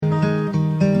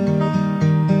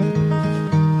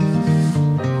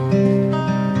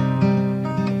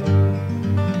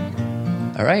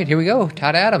right, here we go.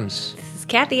 Todd Adams. This is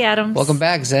Kathy Adams. Welcome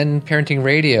back, Zen Parenting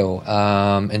Radio,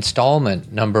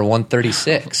 installment number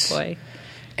 136. Oh, boy.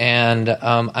 And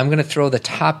I'm going to throw the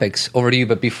topics over to you,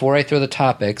 but before I throw the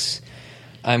topics,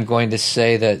 I'm going to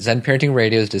say that Zen Parenting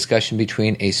Radio is discussion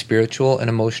between a spiritual and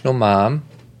emotional mom.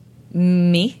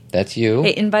 Me? That's you.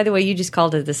 Hey, and by the way, you just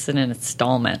called this an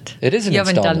installment. It is an You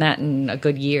installment. haven't done that in a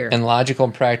good year. And Logical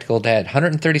and Practical Dad.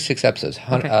 136 episodes.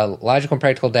 Okay. Logical and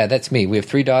Practical Dad. That's me. We have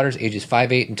 3 daughters, ages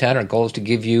 5, 8, and 10. Our goal is to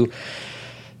give you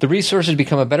the resources to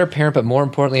become a better parent, but more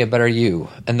importantly, a better you.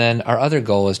 And then our other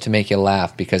goal is to make you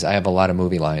laugh because I have a lot of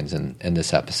movie lines in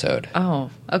this episode. Oh,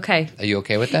 okay. Are you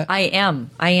okay with that? I am.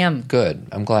 Good.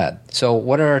 I'm glad. So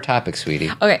what are our topics,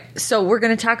 sweetie? Okay, so we're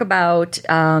going to talk about,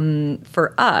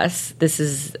 for us, this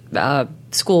is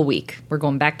school week. We're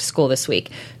going back to school this week.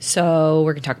 So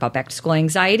we're going to talk about back to school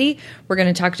anxiety. We're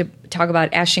going to talk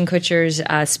about Ashton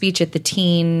Kutcher's speech at the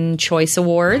Teen Choice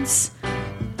Awards.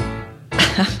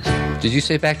 Did you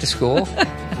say back to school?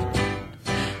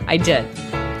 I did.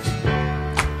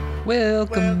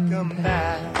 Welcome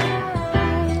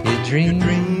back. Your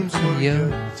dreams are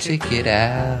your ticket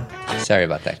out. Sorry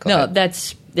about that. Go ahead.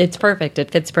 It's perfect. It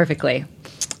fits perfectly.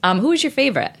 Who is your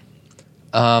favorite?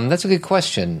 That's a good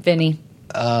question. Vinny.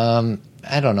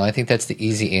 I don't know. I think that's the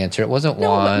easy answer. It wasn't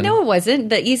one. No, it wasn't.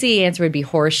 The easy answer would be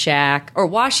Horseshack, or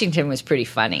Washington was pretty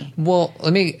funny. Well,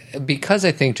 because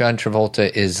I think John Travolta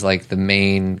is like the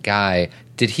main guy,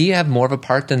 did he have more of a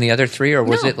part than the other 3, or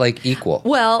was No. it like equal?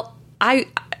 Well,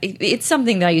 it's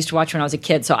something that I used to watch when I was a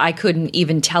kid, so I couldn't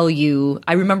even tell you.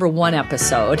 I remember one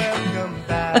episode.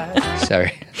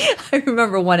 Sorry. I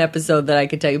remember one episode that I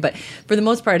could tell you, but for the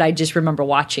most part, I just remember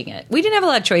watching it. We didn't have a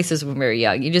lot of choices when we were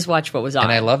young. You just watched what was on.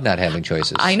 And I love not having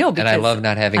choices. I know, because and I love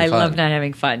not having I fun. love not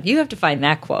having fun. You have to find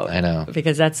that quote. I know.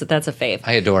 Because that's a fave.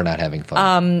 I adore not having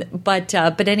fun. But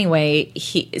anyway,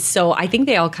 so I think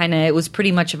they all it was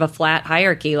pretty much of a flat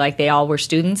hierarchy. Like they all were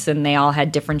students and they all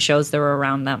had different shows that were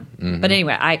around them. Mm-hmm. But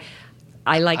anyway,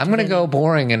 I like. I'm going to go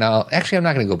boring, and I'm not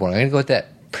going to go boring. I'm going to go with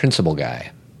that principal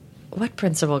guy. What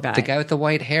principal guy? The guy with the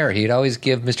white hair. He'd always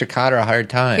give Mr. Cotter a hard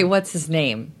time. Okay, what's his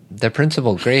name? The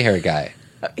principal gray hair guy.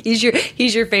 He's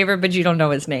your favorite, but you don't know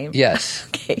his name. Yes.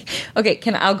 Okay.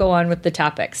 I'll go on with the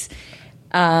topics.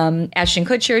 Ashton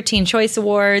Kutcher, Teen Choice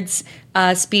Awards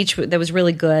speech that was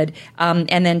really good.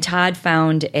 And then Todd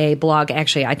found a blog.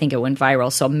 Actually, I think it went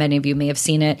viral, so many of you may have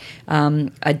seen it.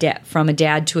 From a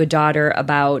dad to a daughter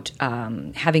about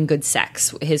having good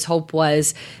sex. His hope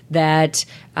was that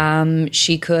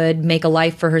she could make a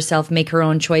life for herself, make her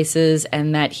own choices,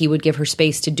 and that he would give her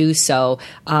space to do so.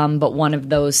 But one of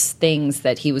those things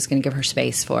that he was going to give her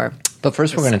space for. But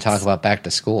first, we're going to talk about back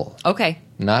to school. Okay.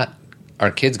 Not our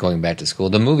kids going back to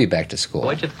school, the movie Back to School.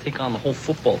 Why'd you have to take on the whole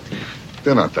football team?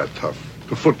 They're not that tough.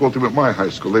 The football team at my high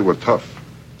school, they were tough.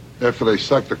 After they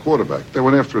sacked the quarterback, they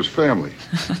went after his family.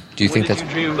 Do you think When that's... did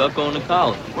you dream about going to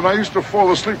college? When I used to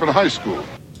fall asleep in high school.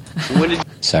 When did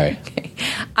Sorry.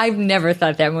 I've never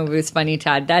thought that movie was funny,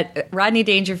 Todd. That Rodney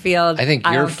Dangerfield. I think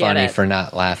you're don't get funny it. for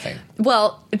not laughing.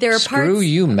 Well, there are Screw parts.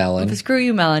 you, Melon. Screw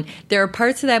you, Melon. There are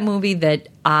parts of that movie that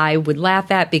I would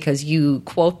laugh at because you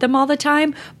quote them all the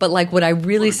time. But like, what I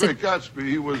really The Great Gatsby,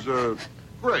 he was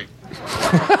great.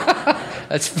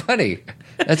 That's funny.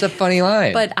 That's a funny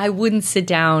line. But I wouldn't sit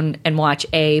down and watch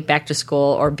A, Back to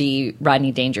School, or B,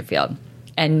 Rodney Dangerfield.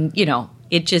 And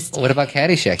it just. What about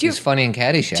Caddyshack? Do you- He's funny in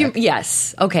Caddyshack.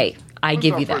 Yes. Okay. I When's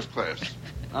give our you that. first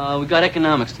class? we got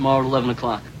economics tomorrow at 11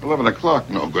 o'clock. 11 o'clock?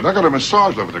 No good. I got a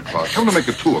massage 11 o'clock. Come to make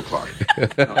it 2 o'clock.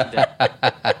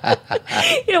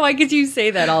 Because you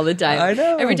say that all the time. I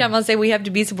know. Every time I'll say we have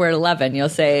to be somewhere at 11, you'll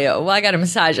say, well, I got a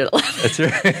massage at 11. That's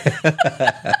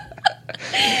right.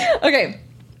 Okay.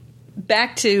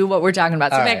 Back to what we're talking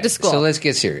about. So All back right, to school. So let's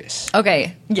get serious.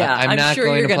 Okay. Yeah. I'm not sure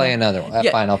going you're to play gonna- another one.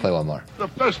 Yeah. Fine, I'll play one more. The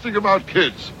best thing about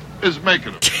kids is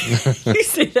making them. You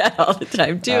say that all the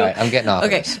time, too. All right, I'm getting off of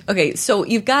Okay. this. Okay. So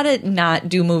you've got to not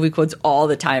do movie quotes all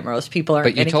the time, or else people aren't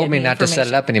But you gonna told get me any not to set it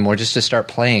information. up anymore, just to start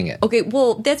playing it. Okay.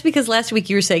 Well, that's because last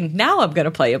week you were saying, now I'm going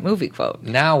to play a movie quote.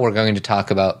 Now we're going to talk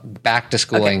about back to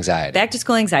school Okay. anxiety. Back to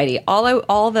school anxiety.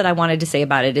 All that I wanted to say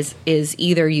about it is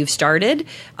either you've started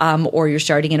or you're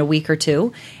starting in a week or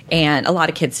two. And a lot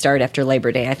of kids start after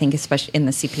Labor Day, I think, especially in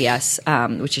the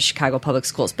CPS, which is Chicago Public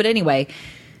Schools. But anyway,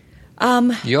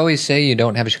 You always say you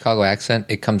don't have a Chicago accent.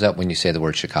 It comes up when you say the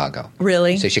word Chicago.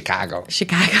 really? You say Chicago.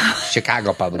 Chicago.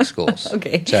 Chicago Public Schools.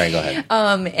 Okay. Sorry, go ahead.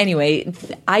 Anyway,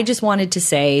 I just wanted to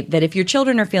say that if your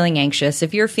children are feeling anxious,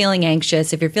 if you're feeling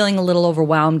a little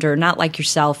overwhelmed or not like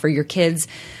yourself, or your kids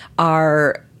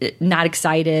are not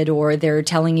excited or they're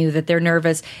telling you that they're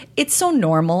nervous. It's so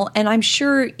normal. And I'm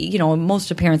sure, most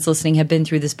of parents listening have been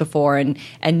through this before and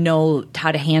know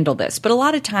how to handle this. But a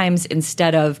lot of times,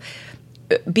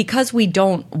 because we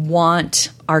don't want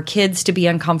our kids to be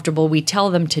uncomfortable, we tell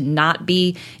them to not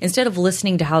be. Instead of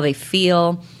listening to how they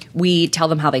feel, we tell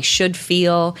them how they should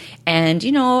feel. And,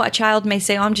 a child may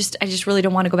say, I just really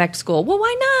don't want to go back to school. Well,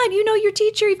 why not? Your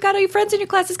teacher, you've got all your friends in your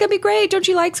class. It's going to be great. Don't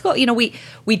you like school?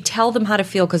 We tell them how to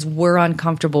feel because we're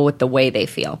uncomfortable with the way they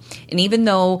feel. And even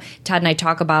though Todd and I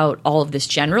talk about all of this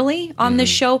generally on this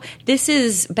show, this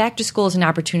is back to school is an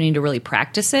opportunity to really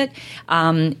practice it.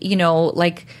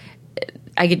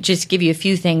 I could just give you a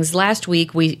few things. Last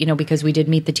week, because we did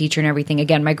meet the teacher and everything,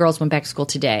 again, my girls went back to school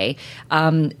today.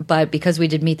 But because we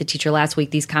did meet the teacher last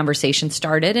week, these conversations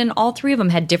started, and all three of them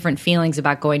had different feelings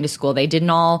about going to school. They didn't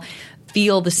all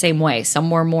feel the same way.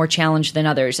 Some were more challenged than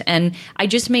others. And I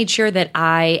just made sure that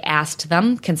I asked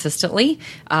them consistently,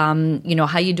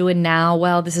 how you doing now?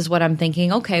 Well, this is what I'm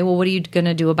thinking. Okay, well, what are you going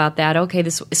to do about that? Okay,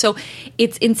 so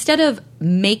it's instead of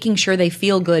making sure they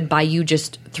feel good by you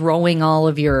just throwing all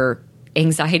of your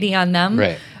anxiety on them.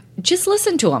 Right. Just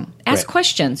listen to them. Ask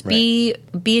questions. Be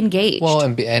engaged. Well,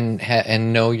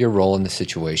 and know your role in the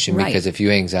situation. Right. Because if you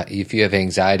have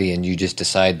anxiety and you just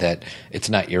decide that it's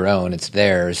not your own, it's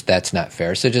theirs, that's not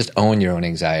fair. So just own your own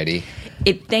anxiety.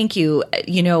 Thank you.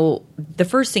 The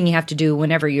first thing you have to do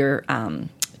whenever you're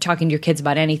talking to your kids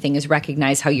about anything is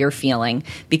recognize how you're feeling.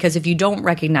 Because if you don't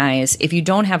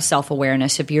have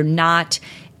self-awareness, if you're not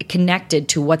connected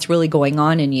to what's really going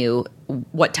on in you,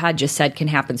 what Todd just said can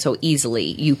happen so easily.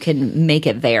 You can make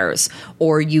it theirs,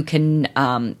 or you can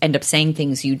end up saying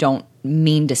things you don't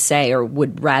mean to say or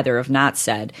would rather have not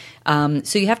said.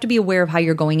 So you have to be aware of how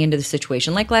you're going into the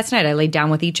situation. Like last night, I laid down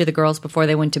with each of the girls before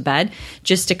they went to bed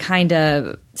just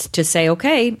to say,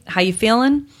 okay, how you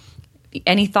feeling?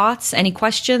 Any thoughts, any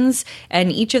questions?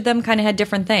 And each of them kind of had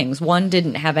different things. One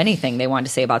didn't have anything they wanted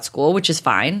to say about school, which is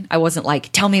fine. I wasn't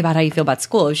like, tell me about how you feel about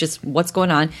school. It was just what's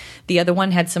going on. The other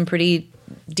one had some pretty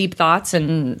deep thoughts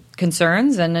and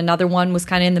concerns, and another one was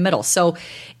kind of in the middle. So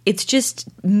it's just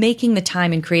making the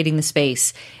time and creating the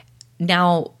space.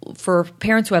 Now, for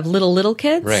parents who have little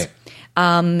kids, right.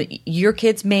 Your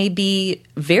kids may be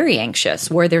very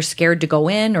anxious, where they're scared to go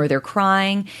in or they're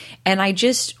crying. And I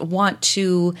just want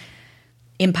to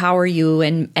empower you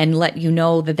and let you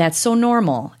know that that's so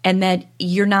normal and that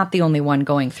you're not the only one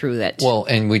going through it. Well,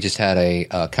 and we just had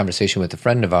a conversation with a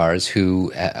friend of ours who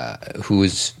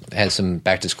has some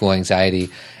back to school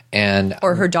anxiety,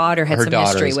 or her daughter had some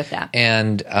history with that.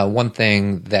 And one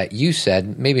thing that you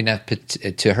said, maybe not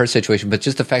to her situation, but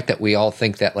just the fact that we all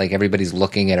think that like everybody's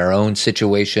looking at our own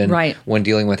situation when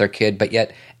dealing with our kid, but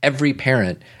yet every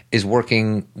parent is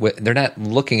working with. They're not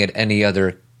looking at any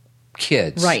other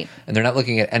kids. Right. And they're not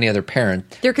looking at any other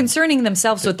parent. They're concerning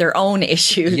themselves with their own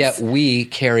issues. Yet we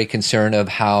carry concern of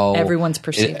how everyone's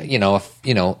perceiving.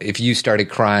 If you started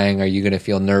crying, are you going to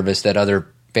feel nervous that other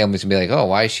families will be like, oh,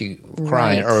 why is she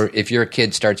crying? Right. Or if your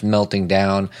kid starts melting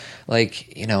down, they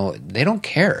don't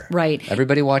care. Right.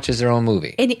 Everybody watches their own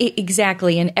movie.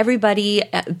 Exactly. And everybody,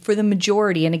 for the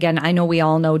majority, and again, I know we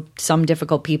all know some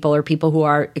difficult people or people who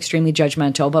are extremely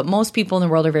judgmental, but most people in the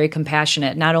world are very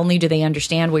compassionate. Not only do they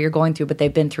understand what you're going through, but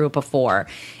they've been through it before.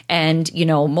 And,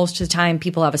 most of the time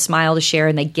people have a smile to share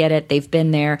and they get it. They've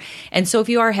been there. And so if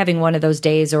you are having one of those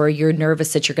days or you're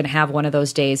nervous that you're going to have one of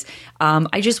those days,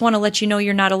 I just want to let you know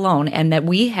you're not alone and that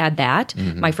we had that.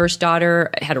 Mm-hmm. My first daughter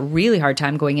had a really hard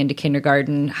time going into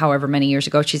kindergarten, however many years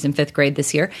ago. She's in 5th grade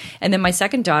this year. And then my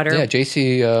second daughter. Yeah,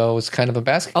 JC was kind of a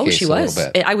basket case. Oh, she was. A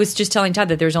little bit. I was just telling Todd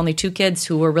that there's only 2 kids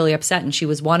who were really upset, and she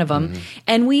was one of them. Mm-hmm.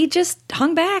 And we just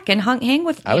hung back and hang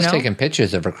with. I was taking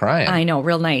pictures of her crying. I know,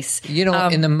 real nice.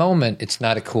 In the moment, it's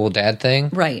not a cool dad thing,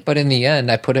 right? But in the end,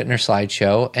 I put it in her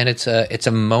slideshow, and it's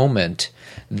a moment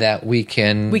that we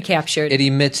captured. It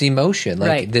emits emotion.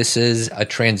 Right. This is a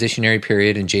transitionary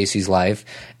period in JC's life,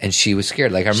 and she was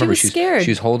scared. Like I remember she was scared.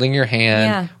 She was holding your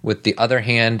hand with the other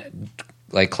hand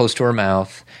close to her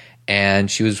mouth. And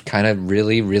she was kind of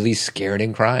really, really scared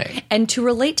and crying. And to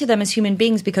relate to them as human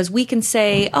beings, because we can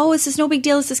say, oh, this is no big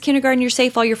deal. This is kindergarten. You're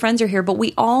safe. All your friends are here. But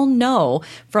we all know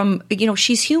from,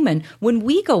 she's human. When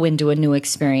we go into a new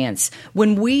experience,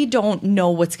 when we don't know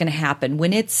what's going to happen,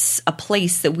 when it's a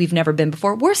place that we've never been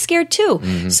before, we're scared too.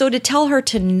 Mm-hmm. So to tell her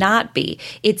to not be,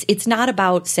 it's not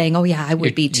about saying, oh, yeah, I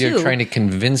would be too. You're trying to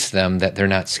convince them that they're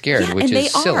not scared, which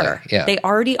is silly. Yeah. They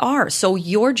already are. So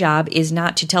your job is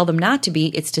not to tell them not to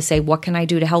be. It's to say, say, what can I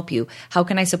do to help you? How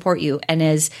can I support you? And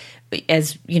as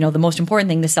you know, the most important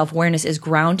thing, the self-awareness is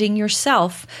grounding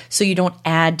yourself so you don't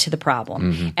add to the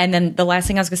problem. And then the last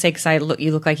thing I was going to say, because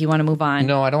you look like you want to move on.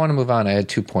 No, I don't want to move on. I had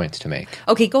 2 points to make.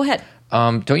 Okay, go ahead.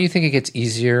 Don't you think it gets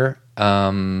easier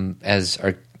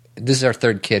this is our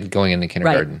third kid going into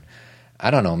kindergarten? Right. I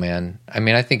don't know, man. I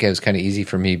mean, I think it was kind of easy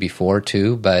for me before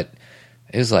too, but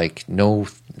it was like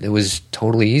it was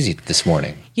totally easy this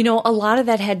morning. You know, a lot of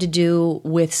that had to do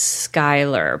with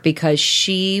Skylar because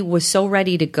she was so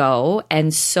ready to go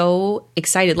and so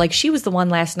excited. Like, she was the one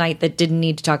last night that didn't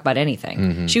need to talk about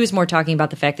anything. She was more talking about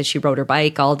the fact that she rode her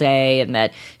bike all day and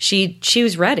that she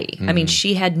was ready. I mean,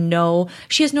 she has no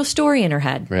story in her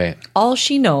head. Right. All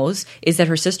she knows is that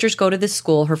her sisters go to this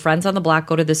school, her friends on the block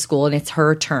go to this school, and it's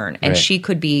her turn. And Right.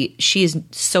 she is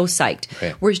so psyched.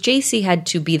 Right. Whereas JC had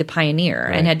to be the pioneer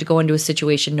and had to go into a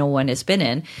situation no one has been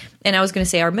in. And I was going to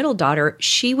say, our middle daughter,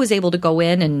 she was able to go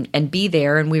in and be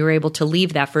there, and we were able to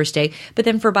leave that first day. But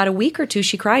then for about a week or two,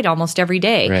 she cried almost every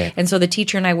day. Right. And so the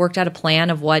teacher and I worked out a plan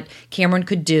of what Cameron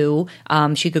could do.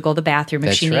 She could go to the bathroom if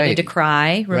That's she needed right. to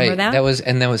cry. Remember that? That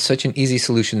was such an easy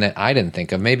solution that I didn't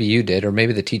think of. Maybe you did, or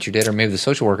maybe the teacher did, or maybe the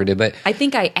social worker did. But I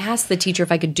think I asked the teacher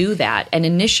if I could do that. And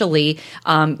initially,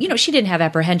 she didn't have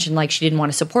apprehension, like she didn't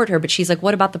want to support her, but she's like,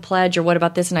 what about the pledge or what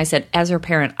about this? And I said, as her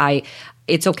parent,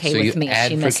 it's okay with me.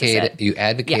 She misses it. You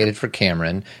advocated for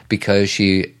Cameron because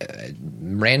she,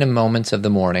 random moments of the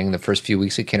morning, the first few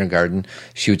weeks of kindergarten,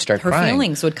 she would start Her crying.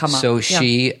 feelings would come up. So Yeah.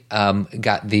 she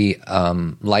got the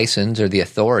license or the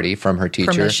authority from her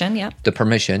teacher. Permission, yeah. The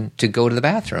permission to go to the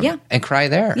bathroom Yeah. and cry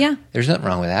there. Yeah. There's nothing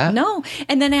wrong with that. No.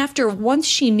 And then once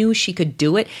she knew she could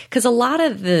do it, because a lot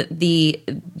of the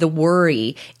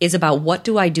worry is about what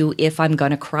do I do if I'm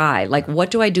going to cry? Like,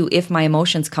 what do I do if my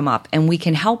emotions come up? And we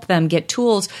can help them get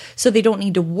tools so they don't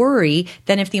need to worry.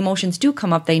 Then if the emotions do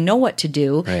come up, they know what to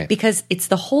do Right. because it's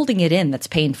the holding it in that's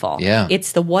painful. Yeah.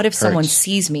 It's the what if someone Hurts.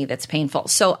 sees me that's painful.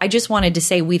 So I just wanted to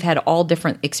say we've had all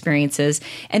different experiences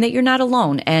and that you're not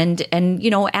alone, and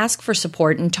ask for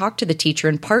support and talk to the teacher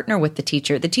and partner with the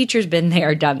teacher. The teacher's been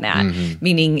there, done that,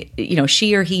 meaning,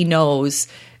 she or he knows,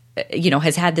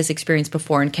 has had this experience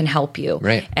before and can help you.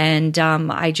 Right. And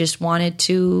I just wanted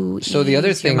to. So the other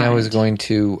ease your thing I was mind. going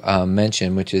to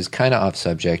mention, which is kind of off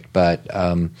subject, but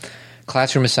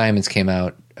classroom assignments came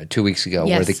out 2 weeks ago,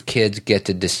 Yes. where the kids get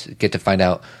to find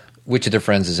out which of their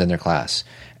friends is in their class,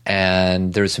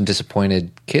 and there's some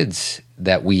disappointed kids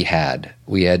that we had.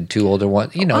 We had two older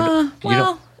ones.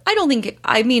 I don't think.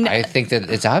 I mean, I think that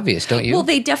it's obvious, don't you? well,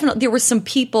 they definitely. There were some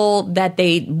people that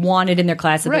they wanted in their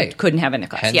class that they Right. couldn't have in their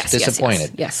class. Hence Yes,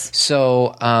 disappointed. Yes.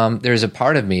 So there's a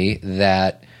part of me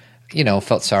that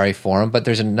felt sorry for him, but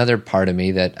there's another part of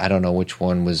me that I don't know which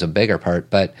one was a bigger part,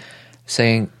 but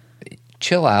saying,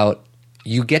 chill out.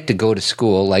 You get to go to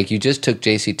school. Like, you just took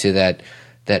JC to that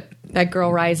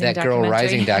Girl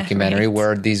Rising documentary Right.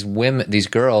 where these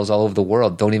girls all over the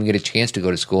world don't even get a chance to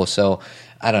go to school. So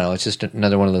I don't know. It's just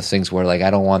another one of those things where, like, I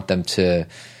don't want them to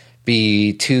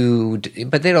be too,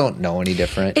 but they don't know any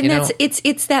different. And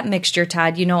it's that mixture,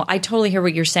 Todd. I totally hear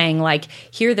what you're saying. Like,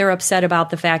 here they're upset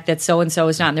about the fact that so and so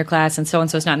is not in their class and so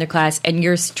is not in their class, and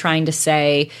you're trying to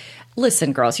say,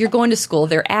 listen, girls, you're going to school.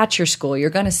 They're at your school. You're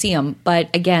going to see them. But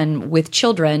again, with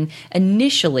children,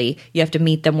 initially, you have to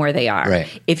meet them where they are.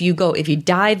 Right. If you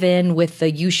dive in with the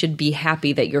you should be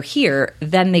happy that you're here,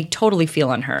 then they totally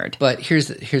feel unheard. But here's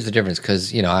the difference,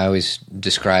 because I always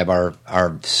describe our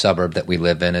suburb that we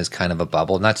live in as kind of a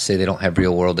bubble. Not to say they don't have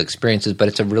real world experiences, but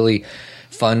it's a really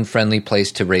fun, friendly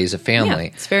place to raise a family.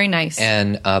 Yeah, it's very nice.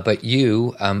 And but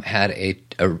you had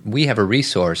we have a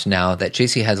resource now that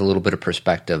JC has a little bit of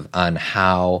perspective on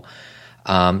how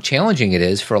challenging it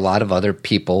is for a lot of other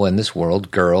people in this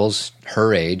world, girls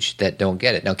her age, that don't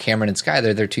get it. Now, Cameron and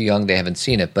Skylar, they're too young; they haven't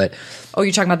seen it. But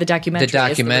you're talking about the documentary. The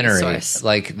documentary, is the resource.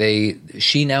 like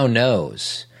she now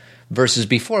knows. Versus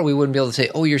before, we wouldn't be able to say,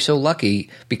 "Oh, you're so lucky,"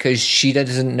 because she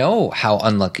doesn't know how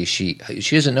unlucky she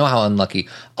doesn't know how unlucky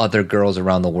other girls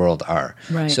around the world are.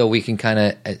 Right. So we can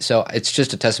so it's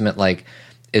just a testament. Like,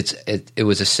 it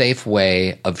was a safe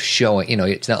way of showing.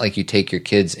 It's not like you take your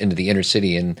kids into the inner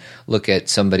city and look at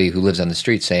somebody who lives on the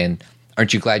street saying,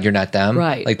 "Aren't you glad you're not them?"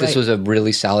 Right. Like, this right. was a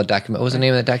really solid document. What was the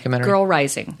name of that documentary? Girl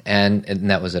Rising. And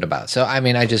that was it about. So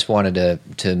I just wanted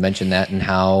to mention that, and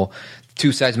how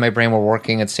two sides of my brain were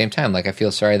working at the same time. Like, I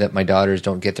feel sorry that my daughters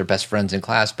don't get their best friends in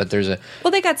class, but there's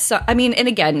Well, they got and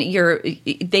again,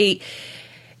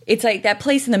 It's like that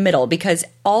place in the middle because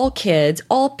all kids,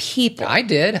 all people. I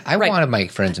did. I Right. wanted my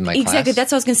friends in my class. Exactly.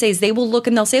 That's what I was going to say is they will look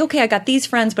and they'll say, okay, I got these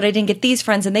friends, but I didn't get these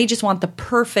friends. And they just want the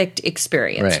perfect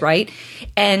experience, right?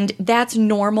 And that's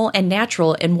normal and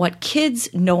natural. And what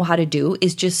kids know how to do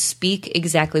is just speak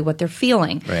exactly what they're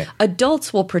feeling. Right.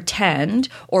 Adults will pretend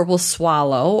or will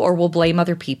swallow or will blame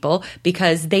other people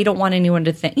because they don't want anyone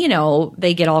to think,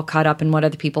 they get all caught up in what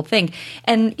other people think.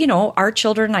 And, our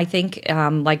children, I think,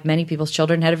 like many people's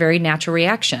children, had a very natural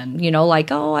reaction,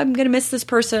 like, oh, I'm going to miss this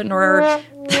person or.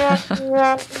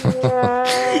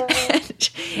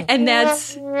 And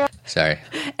that's Sorry.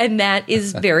 and that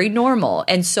is very normal.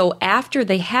 And so after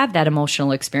they have that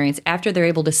emotional experience, after they're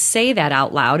able to say that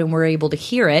out loud and we're able to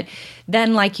hear it,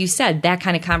 then like you said, that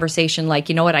kind of conversation, like,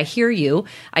 you know what, I hear you.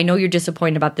 I know you're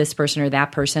disappointed about this person or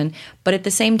that person, but at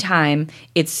the same time,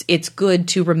 it's good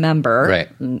to remember, right.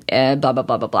 Blah, blah,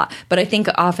 blah, blah, blah. But I think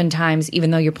oftentimes,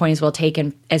 even though your point is well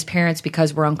taken, as parents,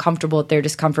 because we're uncomfortable with their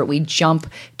discomfort, we jump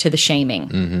to the shaming.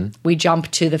 Mm-hmm. We jump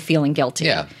to the feeling guilty.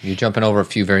 Yeah, you're jumping over a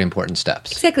few very important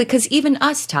steps. Exactly, because even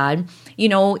us, Todd,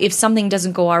 if something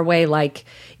doesn't go our way, like,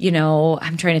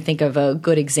 I'm trying to think of a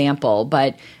good example,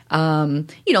 but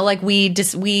like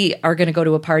we are going to go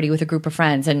to a party with a group of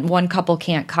friends and one couple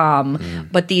can't come,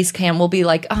 but these we'll be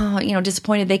like,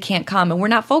 disappointed they can't come. And we're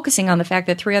not focusing on the fact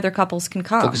that 3 other couples can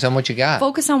come. Focus on what you got.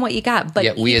 Focus on what you got. But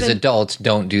yet we as adults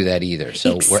don't do that either.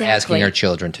 So we're asking our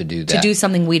children to do that. To do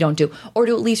something we don't do. Or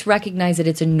to at least recognize that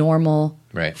it's a normal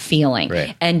feeling.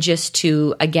 Right. And just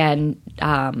to, again,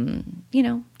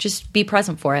 just be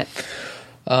present for it.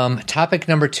 Topic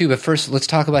number 2, but first let's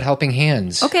talk about Helping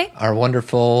Hands. Okay. Our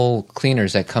wonderful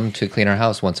cleaners that come to clean our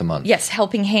house once a month. Yes,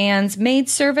 Helping Hands Maid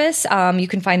Service. You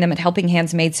can find them at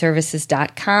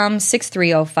helpinghandsmaidservices.com,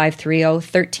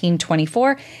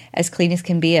 630-530-1324, as clean as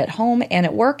can be at home and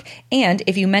at work. And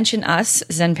if you mention us,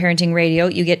 Zen Parenting Radio,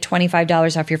 you get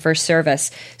 $25 off your first service.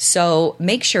 So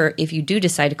make sure if you do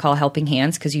decide to call Helping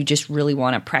Hands, because you just really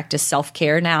want to practice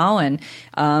self-care now and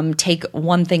take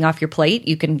one thing off your plate,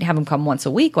 you can have them come once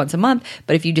a week, once a month.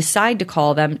 But if you decide to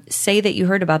call them, say that you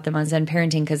heard about them on Zen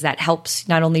Parenting, because that helps.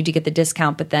 Not only do you get the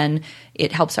discount, but then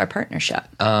it helps our partnership.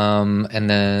 And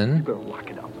then You better lock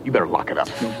it up. You better lock it up.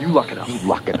 No, you lock it up. You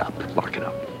lock it up. Lock it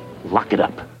up. Lock it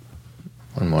up.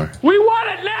 one more. We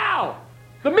want it now!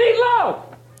 The meatloaf!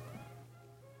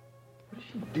 What is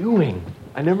she doing?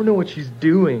 I never know what she's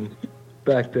doing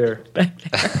back there.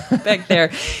 Back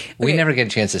there. We Okay. never get a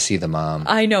chance to see the mom,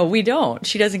 I know, we don't.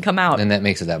 She doesn't come out. and that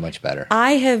makes it that much better.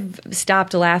 I have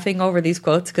stopped laughing over these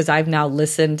quotes because I've now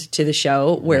listened to the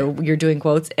show where you're doing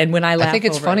quotes, and when I laugh, I think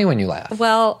it's over funny it- when you laugh.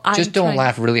 Well, just don't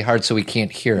laugh really hard so we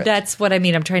can't hear it. That's what I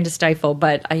mean. I'm trying to stifle,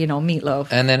 but meatloaf.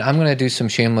 And then I'm going to do some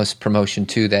shameless promotion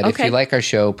too. That if Okay. you like our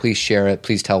show, please share it.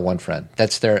 Please tell one friend.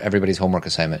 That's everybody's homework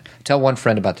assignment. Tell one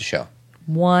friend about the show.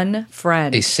 One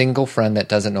friend. A single friend that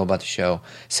doesn't know about the show.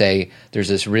 Say there's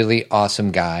this really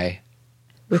awesome guy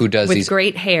who does with these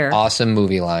great hair. awesome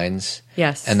movie lines.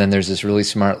 Yes. And then there's this really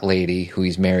smart lady who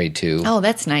he's married to. Oh,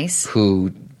 that's nice.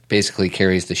 Who basically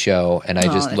carries the show. And I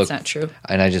just that's look. not true.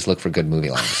 And I just look for good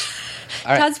movie lines.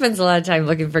 All right. Todd spends a lot of time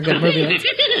looking for good movie ones.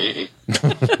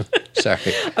 Sorry.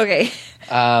 Okay.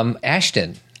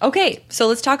 Ashton. Okay, so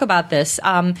let's talk about this.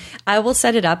 I will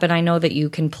set it up, and I know that you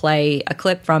can play a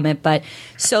clip from it. But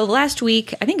so last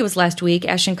week, I think it was last week,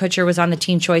 Ashton Kutcher was on the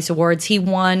Teen Choice Awards. He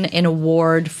won an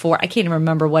award for, I can't even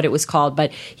remember what it was called,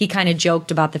 but he kind of joked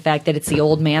about the fact that it's the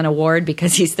Old Man Award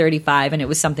because he's 35, and it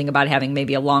was something about having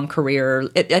maybe a long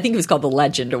career. I think it was called the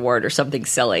Legend Award or something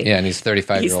silly. Yeah, and he's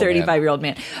 35 He's year old 35-year-old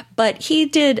man. But he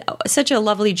did such a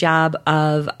lovely job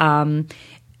of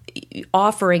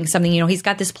offering something. He's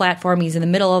got this platform. He's in the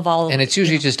middle of all, And it's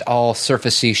usually just all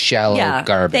surfacey, shallow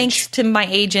garbage. Thanks to my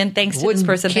agent. Thanks to this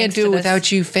person. Can't thanks do to it this. without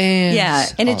you, fans. Yeah,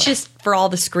 and All it's that. just for all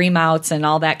the scream outs and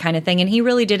all that kind of thing. And he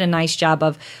really did a nice job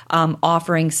of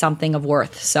offering something of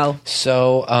worth. So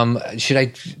should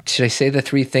I say the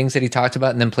 3 things that he talked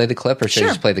about and then play the clip, or should I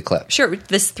just play the clip? Sure.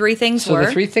 This 3 things So were.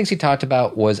 the 3 things he talked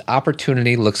about was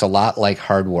opportunity looks a lot like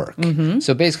hard work. Mm-hmm.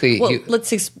 So basically, Well,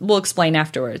 we'll explain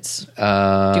afterwards. Do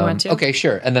you want to? okay,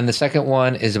 sure. And then the second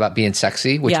one is about being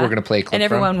sexy, which Yeah. we're going to play a clip And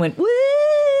everyone from. went, woo!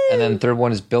 And then the third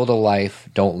one is build a life,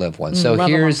 don't live one. So love 'em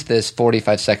here's this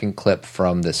 45-second clip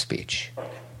from this speech.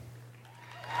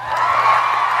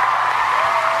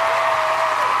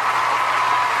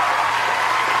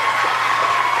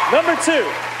 Number 2,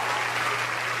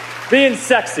 being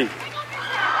sexy.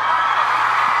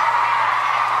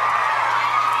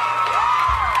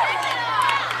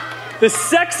 The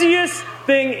sexiest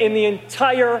thing in the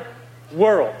entire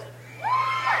world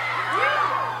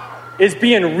is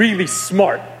being really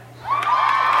smart.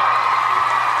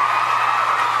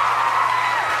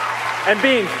 and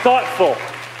being thoughtful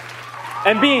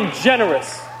and being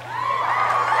generous.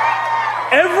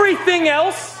 Everything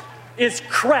else is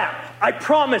crap, I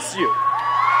promise you.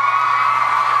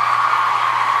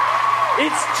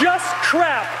 It's just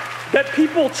crap that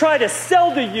people try to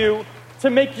sell to you to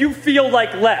make you feel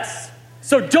like less.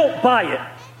 So don't buy it.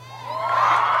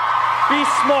 Be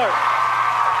smart,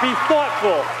 be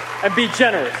thoughtful, and be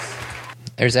generous.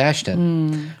 There's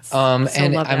Ashton.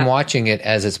 And love I'm that. watching it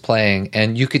as it's playing,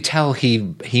 and you could tell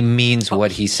he means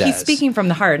what he says. He's speaking from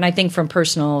the heart, and I think from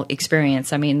personal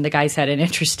experience. I mean, the guy's had an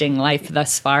interesting life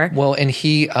thus far. Well, and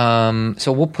he,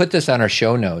 so we'll put this on our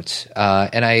show notes,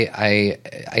 and I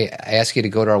ask you to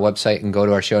go to our website and go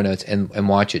to our show notes and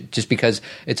watch it, just because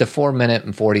it's a 4 minute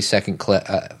and 40-second clip.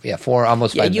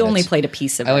 Almost 5 minutes. You only played a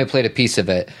piece of it. I only played a piece of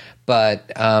it,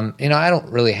 but I don't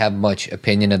really have much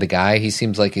opinion of the guy. He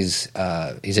seems like he's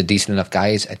a decent enough guy.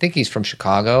 I think he's from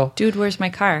Chicago. Dude, where's my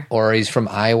car? Or he's from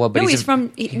Iowa. But No,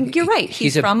 you're right.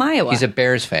 He's from Iowa. He's a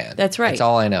Bears fan. That's right. That's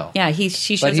all I know. Yeah, she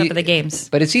shows up at the games.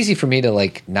 But it's easy for me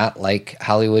to not like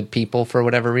Hollywood people for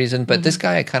whatever reason. But this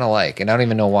guy I kind of like, and I don't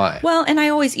even know why. Well, and I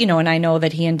always, and I know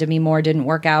that he and Demi Moore didn't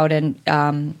work out, and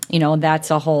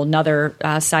that's a whole nother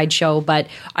sideshow. But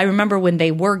I remember when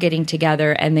they were getting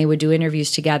together and they would do interviews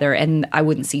together, and I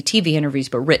wouldn't see TV interviews,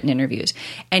 but written interviews,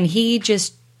 and he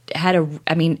just at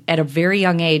a very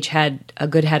young age, had a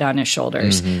good head on his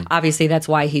shoulders. Mm-hmm. Obviously, that's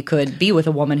why he could be with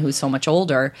a woman who's so much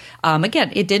older.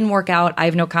 Again, it didn't work out. I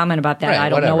have no comment about that. Right, I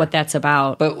don't know whatever. what that's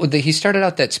about. But he started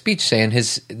out that speech saying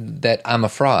that I'm a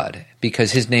fraud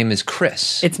because his name is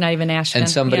Chris. It's not even Ashton. And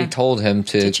somebody Yeah. told him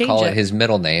to change call it. it his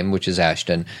middle name, which is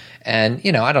Ashton. And,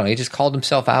 I don't know, he just called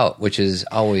himself out, which is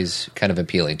always kind of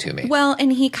appealing to me. Well,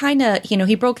 and he kind of,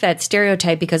 he broke that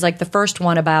stereotype because, like, the first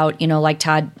one about, like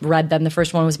Todd read them, the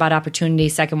first one was about opportunity,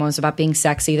 second one was about being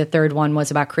sexy, the third one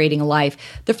was about creating a life.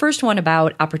 The first one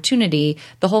about opportunity,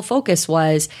 the whole focus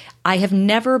was, I have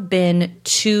never been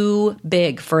too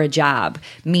big for a job,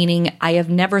 meaning I have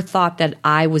never thought that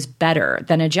I was better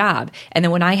than a job. And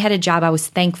then when I had a job, I was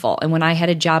thankful. And when I had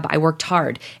a job, I worked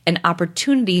hard. And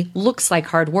opportunity looks like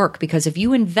hard work because if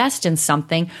you invest in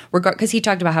something, because he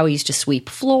talked about how he used to sweep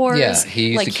floors. Yeah,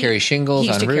 he used to carry shingles He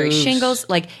used on to carry roofs. shingles.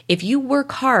 Like, if you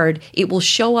work hard, it will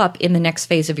show up in the next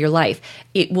phase of your life.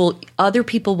 Other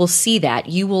people will see that.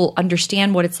 You will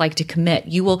understand what it's like to commit.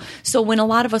 So when a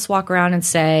lot of us walk around and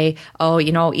say, oh,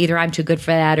 either I'm too good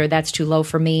for that or that's too low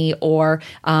for me or,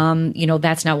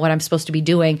 that's not what I'm supposed to be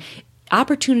doing.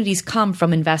 Opportunities come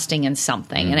from investing in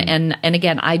something. Mm-hmm. And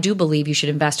again, I do believe you should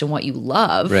invest in what you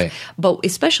love. Right. But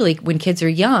especially when kids are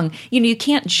young, you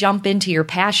can't jump into your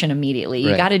passion immediately.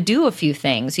 You Right. got to do a few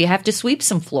things. You have to sweep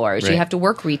some floors. Right. You have to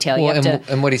work retail. Well, you have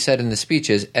to and what he said in the speech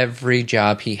is every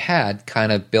job he had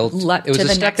kind of built, it was to a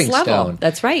the stepping next level. stone.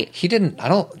 That's right. I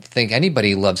don't think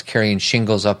anybody loves carrying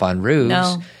shingles up on roofs.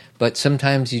 No. But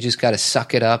sometimes you just got to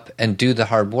suck it up and do the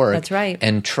hard work. That's right.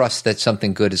 And trust that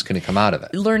something good is going to come out of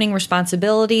it. Learning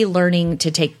responsibility, learning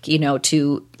to take,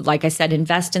 to, like I said,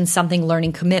 invest in something,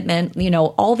 learning commitment,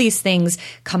 all these things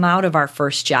come out of our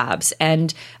first jobs.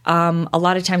 And a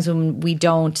lot of times when we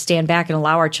don't stand back and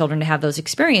allow our children to have those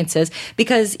experiences,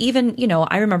 because even,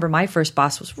 I remember my first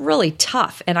boss was really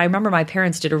tough. And I remember my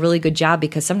parents did a really good job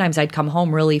because sometimes I'd come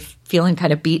home really feeling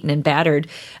kind of beaten and battered,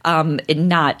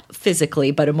 not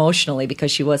physically, but emotionally because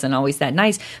she wasn't always that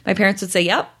nice. My parents would say,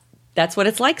 yep. That's what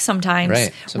it's like sometimes,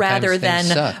 Right. Sometimes rather than,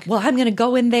 things suck. well, I'm going to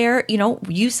go in there.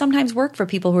 You sometimes work for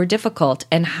people who are difficult,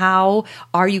 and how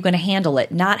are you going to handle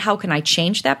it? Not how can I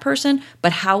change that person,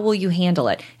 but how will you handle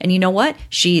it? And you know what?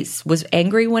 She was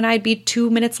angry when I'd be 2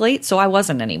 minutes late, so I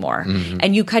wasn't anymore. Mm-hmm.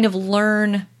 And you kind of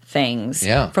learn things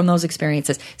from those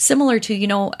experiences. Similar to, you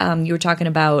were talking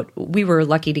about, we were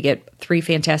lucky to get 3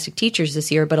 fantastic teachers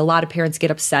this year, but a lot of parents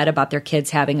get upset about their kids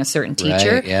having a certain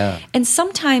teacher. Right, yeah. And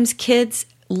sometimes kids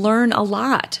learn a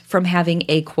lot from having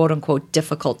a quote unquote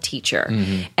difficult teacher.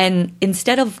 Mm-hmm. And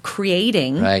instead of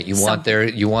creating you want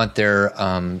their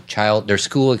child, their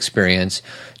school experience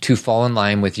to fall in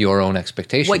line with your own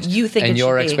expectations. What you think and it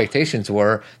your should be. expectations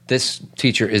were, this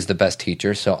teacher is the best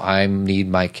teacher, so I need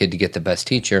my kid to get the best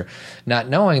teacher, not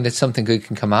knowing that something good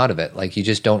can come out of it. Like, you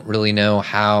just don't really know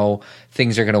how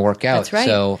things are going to work out. That's right.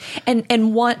 So, and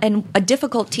a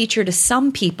difficult teacher to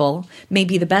some people may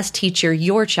be the best teacher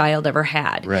your child ever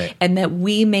had. Right. And that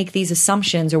we make these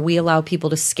assumptions, or we allow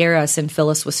people to scare us and fill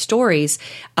us with stories,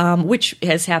 which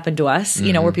has happened to us.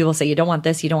 Mm-hmm. Where people say you don't want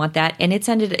this, you don't want that, and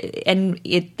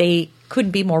they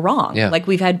couldn't be more wrong. Yeah. Like,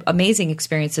 we've had amazing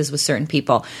experiences with certain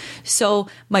people. So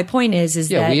my point is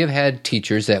that we have had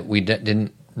teachers that we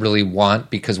didn't really want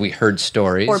because we heard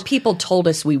stories. Or people told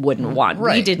us we wouldn't want. We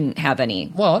Right. didn't have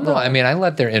any. Well, no, role. I mean, I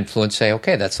let their influence say,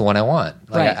 okay, that's the one I want.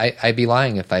 Like, Right. I'd be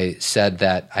lying if I said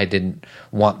that I didn't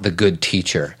want the good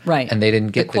teacher. Right. And they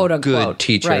didn't get the quote, unquote. good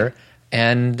teacher. Right.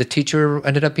 And the teacher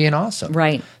ended up being awesome.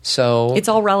 Right. So It's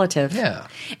all relative. Yeah.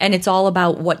 And it's all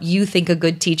about what you think a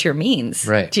good teacher means.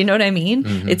 Right. Do you know what I mean?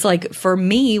 Mm-hmm. It's like, for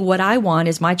me, what I want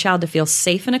is my child to feel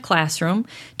safe in a classroom,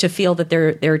 to feel that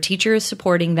their teacher is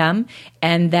supporting them,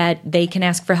 and that they can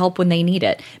ask for help when they need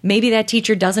it. Maybe that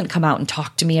teacher doesn't come out and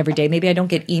talk to me every day. Maybe I don't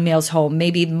get emails home.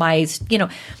 Maybe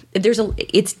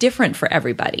it's different for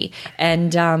everybody.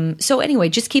 And so anyway,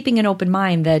 just keeping an open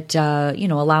mind that,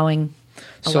 allowing.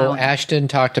 So Ashton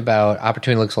talked about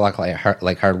opportunity looks a lot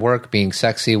like hard work, being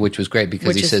sexy, which was great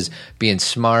because he says being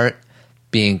smart,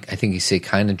 being, I think he said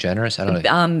kind of generous. I don't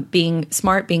know. Being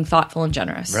smart, being thoughtful and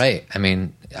generous. Right. I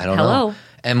mean, I don't Hello. know.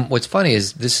 And what's funny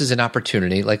is this is an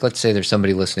opportunity. Like, let's say there's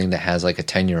somebody listening that has like a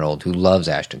 10-year-old who loves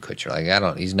Ashton Kutcher.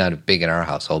 Like, he's not big in our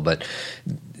household, but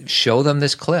show them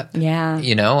this clip. Yeah.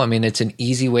 I mean, it's an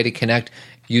easy way to connect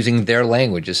using their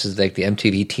language. This is like the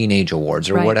MTV Teenage Awards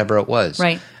or Right. whatever it was.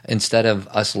 Right. Instead of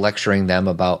us lecturing them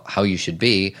about how you should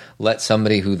be, let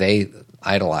somebody who they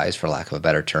idolize, for lack of a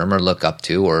better term, or look up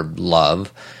to or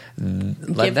love,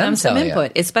 let give them some tell you.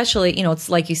 input. Especially, it's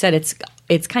like you said,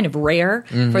 it's kind of rare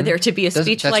for there to be a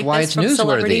speech That's like why this it's from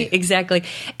celebrity. newsworthy. Exactly.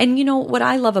 And what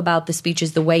I love about the speech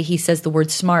is the way he says the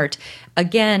word smart.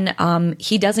 Again,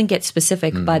 he doesn't get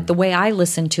specific, but the way I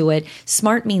listen to it,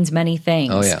 smart means many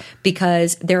things. Oh, yeah.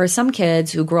 Because there are some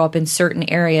kids who grow up in certain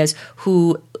areas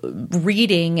who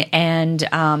reading and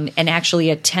actually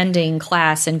attending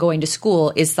class and going to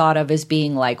school is thought of as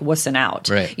being like wussing out.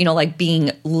 Right. Like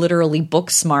being literally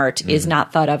book smart is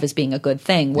not thought of as being a good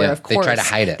thing. Where Yeah, of they course try to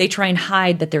hide it. They try and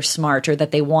hide that they're smart or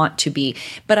that they want to be.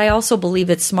 But I also believe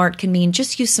that smart can mean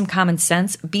just use some common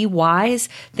sense, be wise,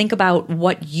 think about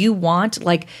what you want.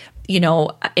 Like,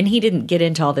 and he didn't get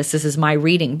into all this. This is my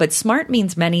reading, but smart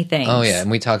means many things. Oh, yeah.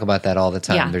 And we talk about that all the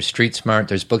time. Yeah. There's street smart,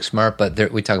 there's book smart, but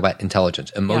we talk about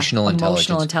intelligence, emotional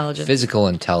intelligence, physical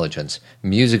intelligence,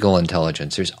 musical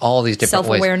intelligence. There's all these different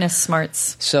ways. Self-awareness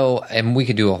smarts. So, and we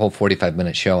could do a whole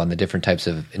 45-minute show on the different types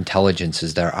of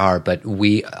intelligences there are, but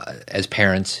we, as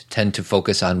parents, tend to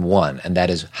focus on one, and that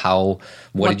is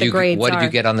what did you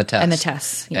get on the test? And the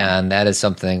tests. Yeah. And that is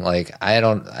something like,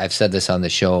 I've said this on the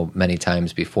show many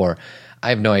times before. I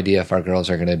have no idea if our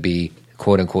girls are going to be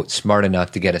quote unquote smart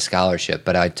enough to get a scholarship,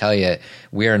 but I tell you,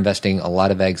 we are investing a lot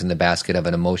of eggs in the basket of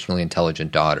an emotionally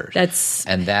intelligent daughter.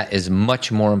 And that is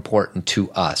much more important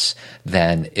to us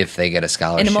than if they get a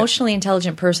scholarship. An emotionally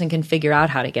intelligent person can figure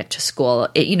out how to get to school,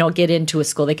 get into a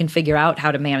school. They can figure out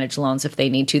how to manage loans if they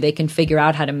need to. They can figure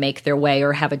out how to make their way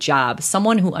or have a job.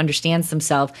 Someone who understands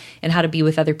themselves and how to be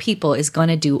with other people is going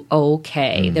to do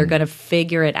okay. Mm-hmm. They're going to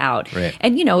figure it out. Right.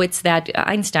 And, it's that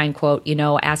Einstein quote,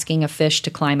 asking a fish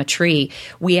to climb a tree.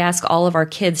 We ask all of our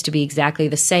kids to be exactly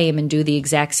the same and do the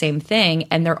exact same thing,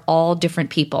 and they're all different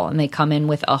people, and they come in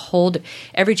with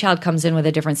every child comes in with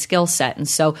a different skill set. And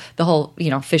so the whole,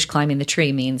 fish climbing the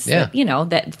tree means that,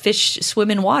 that fish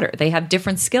swim in water. They have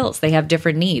different skills. They have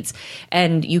different needs.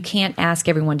 And you can't ask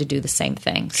everyone to do the same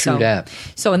thing. True that.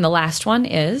 So, and the last one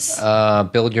is?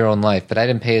 Build Your Own Life, but I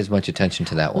didn't pay as much attention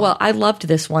to that one. Well, I loved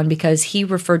this one because he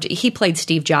played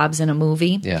Steve Jobs in a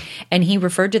movie. Yeah. And he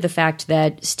referred to the fact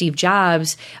that Steve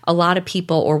Jobs, a lot of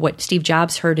people, or what Steve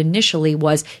Jobs heard initially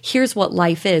was, here's what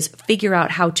life is, figure out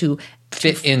how to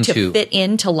fit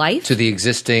into life, to the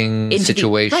existing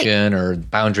situation or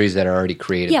boundaries that are already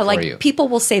created for you. People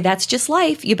will say that's just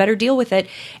life, you better deal with it.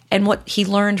 And what he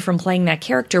learned from playing that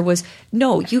character was,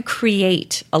 no, you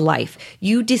create a life.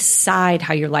 You decide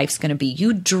how your life's going to be.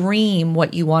 You dream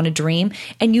what you want to dream,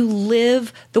 and you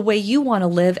live the way you want to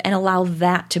live and allow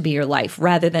that to be your life,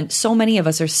 rather than so many of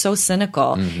us are so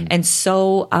cynical and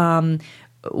so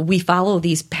we follow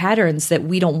these patterns that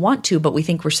we don't want to, but we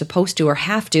think we're supposed to or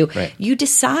have to. Right. You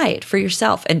decide for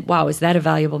yourself. And wow, is that a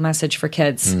valuable message for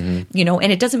kids? And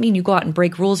it doesn't mean you go out and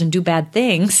break rules and do bad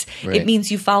things. Right. It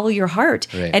means you follow your heart.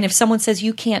 Right. And if someone says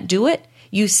you can't do it,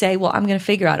 you say, well, I'm going to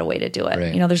figure out a way to do it.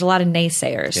 Right. There's a lot of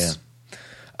naysayers. Yeah.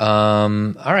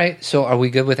 All right. So are we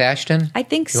good with Ashton? I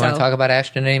think You want to talk about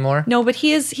Ashton anymore? No, but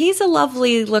he's a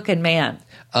lovely looking man.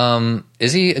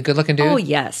 Is he a good looking dude? Oh,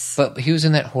 yes. But he was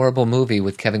in that horrible movie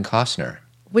with Kevin Costner.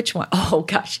 Which one? Oh,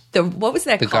 gosh. What was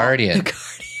that The called? Guardian. The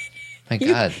Guardian. My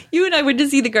God. You and I went to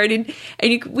see The Guardian,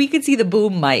 and we could see the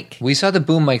boom mic. We saw the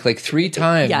boom mic like 3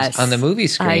 times Yes. on the movie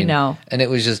screen. I know. And it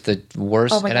was just the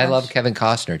worst. Oh my and I gosh. love Kevin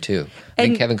Costner, too. I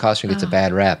And- think Kevin Costner gets a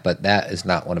bad rap, but that is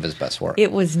not one of his best work.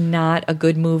 It was not a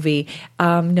good movie.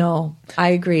 No, I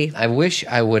agree. I wish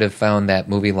I would have found that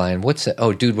movie line. What's it?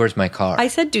 Oh, dude, where's my car? I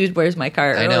said, dude, where's my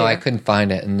car? I know, earlier. I couldn't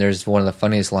find it. And there's one of the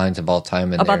funniest lines of all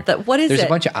time in About there. what is There's it? a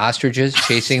bunch of ostriches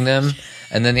chasing them,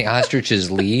 and then the ostriches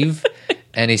leave.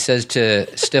 And he says to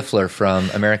Stifler from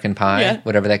American Pie, Yeah.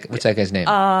 what's that guy's name?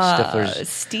 Stifler's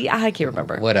Steve, I can't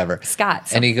remember. whatever.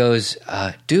 Scott. And he goes,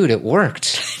 dude, it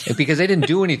worked. Because they didn't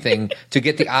do anything to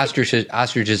get the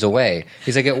ostriches away.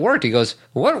 He's like, it worked. He goes,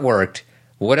 what worked?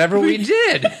 Whatever we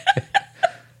did.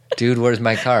 Dude, where's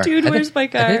my car? Dude, where's my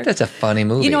car? I think that's a funny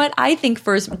movie. You know what? I think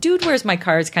first, Dude, Where's My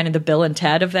Car is kind of the Bill and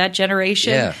Ted of that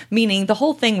generation. Yeah. Meaning the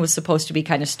whole thing was supposed to be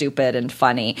kind of stupid and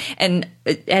funny. And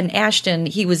Ashton,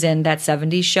 he was in that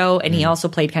 70s show, and Mm. he also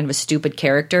played kind of a stupid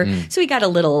character. So he got a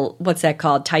little, what's that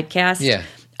called? Typecast. Yeah.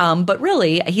 But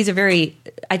really, he's a very,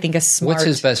 I think, a smart. What's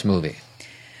his best movie?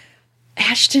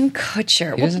 Ashton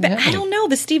Kutcher. He doesn't have I any. don't know.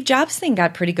 The Steve Jobs thing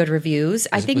got pretty good reviews.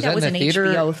 I think that was in an the theater?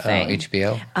 HBO thing. Oh,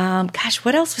 HBO? Gosh,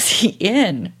 what else was he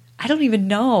in? I don't even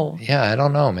know. Yeah, I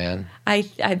don't know, man. I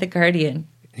The Guardian.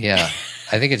 Yeah.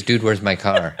 I think it's Dude, Where's My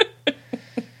Car?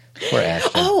 Poor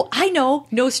Ashton. Oh, I know.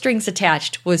 No Strings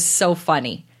Attached was so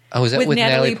funny. Oh, was that with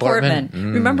Natalie Portman?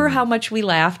 Remember how much we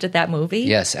laughed at that movie?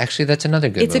 Yes, actually, that's another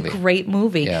good It's movie. a great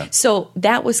movie. Yeah. So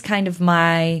that was kind of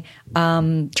my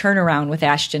turnaround with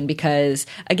Ashton because,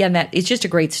 again, that it's just a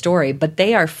great story, but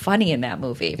they are funny in that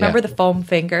movie. Remember the foam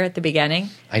finger at the beginning?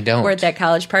 I don't. We're at that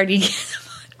college party.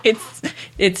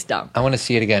 It's dumb. I want to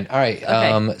see it again. All right.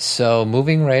 Okay. So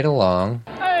moving right along.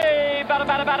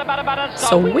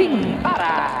 Swing.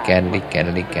 Kennedy.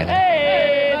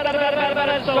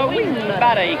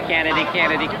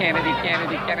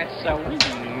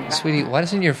 Sweetie, why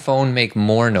doesn't your phone make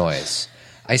more noise?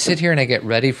 I sit here and I get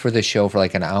ready for the show for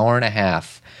like an hour and a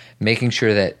half, making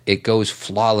sure that it goes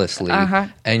flawlessly.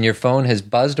 And your phone has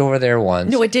buzzed over there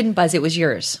once. No, it didn't buzz. It was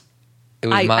yours. It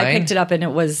was mine. I picked it up and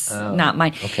it was not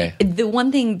mine. okay. The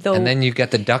one thing, though, And then you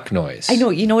get the duck noise. I know.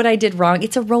 You know what I did wrong?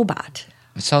 It's a robot.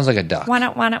 It sounds like a duck.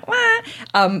 Wanna,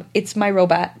 wah. It's my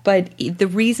robot. But the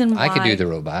reason why I could do the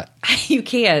robot. you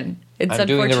can. It's I'm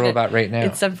doing the unfortunate- robot right now.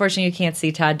 It's unfortunate you can't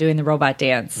see Todd doing the robot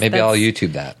dance. Maybe I'll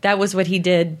YouTube that. That was what he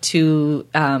did to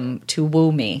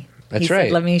woo me. That's He said,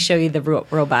 right. let me show you the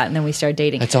robot, and then we started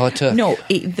dating. That's all it took. No,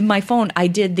 my phone. I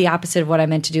did the opposite of what I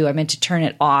meant to do. I meant to turn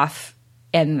it off,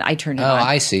 and I turned it Oh, on.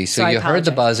 I see. So I you heard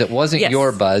the apologize. buzz. It wasn't Yes.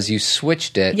 your buzz. You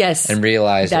switched it Yes, and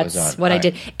realized that's it was on. what I All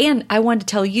did. right. And I wanted to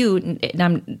tell you,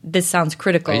 and this sounds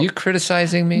critical. Are you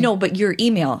criticizing me? No, but your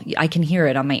email, I can hear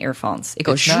it on my earphones. It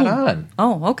goes. It's not zoom. on.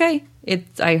 Oh, okay.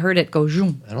 I heard it go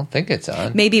zoom. I don't think it's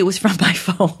on. Maybe it was from my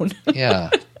phone.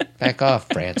 Yeah. Back off,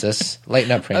 Francis.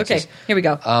 Lighten up, Francis. Okay, here we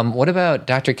go. What about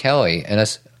Dr. Kelly and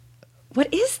us?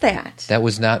 What is that? That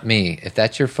was not me. If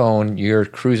that's your phone, you're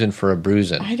cruising for a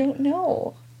bruising. I don't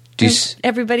know. Do you s-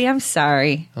 Everybody, I'm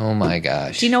sorry. Oh my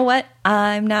gosh. Do you know what?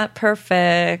 I'm not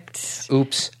perfect.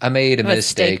 Oops, I made a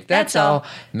mistake. That's all.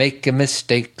 Making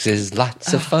mistakes is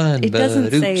lots of fun. it but doesn't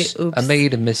say oops, oops. I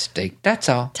made a mistake. That's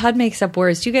all. Todd makes up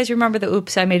words. Do you guys remember the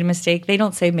oops, I made a mistake? They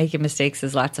don't say making mistakes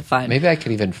is lots of fun. Maybe I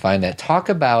could even find that. Talk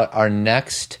about our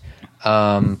next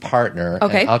partner.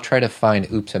 Okay. And I'll try to find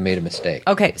oops, I made a mistake.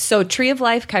 Okay, so Tree of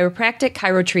Life Chiropractic,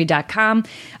 chirotree.com,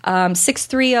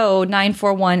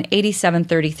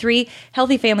 630-941-8733.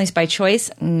 Healthy families by choice,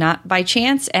 not by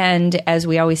chance. And as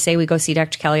we always say, we go see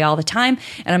Dr. Kelly all the time.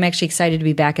 And I'm actually excited to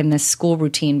be back in this school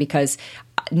routine because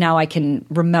now I can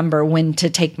remember when to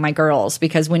take my girls,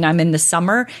 because when I'm in the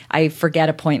summer, I forget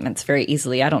appointments very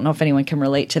easily. I don't know if anyone can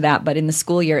relate to that, but in the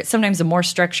school year, sometimes the more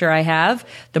structure I have,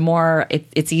 the more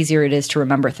it's easier it is to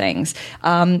remember things.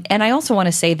 And I also want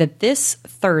to say that this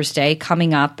Thursday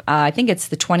coming up, I think it's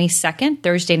the 22nd,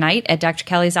 Thursday night at Dr.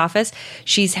 Kelly's office,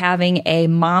 she's having a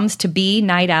moms to be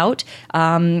night out.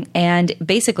 And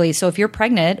basically, so if you're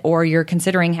pregnant or you're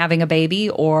considering having a baby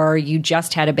or you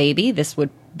just had a baby, this would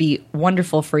be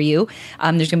wonderful for you.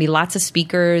 There's going to be lots of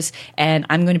speakers, and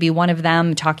I'm going to be one of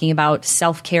them talking about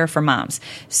self-care for moms.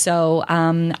 So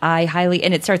I highly,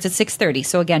 and it starts at 6:30.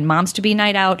 So again, Moms to Be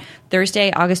Night Out,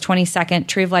 Thursday, August 22nd,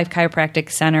 Tree of Life Chiropractic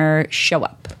Center. Show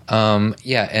up.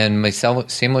 Yeah, and my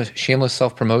shameless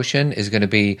self-promotion is going to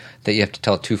be that you have to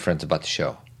tell 2 friends about the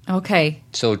show. Okay.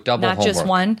 So double Not homework. just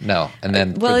one? No, and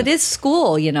then Well, it is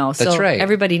school, so That's right.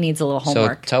 everybody needs a little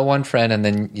homework. So tell 1 friend, and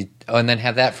then and then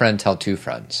have that friend tell 2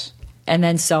 friends. And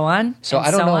then so on. So and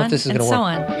I don't so know if on, this is and gonna so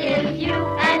work. on. If you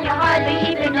and you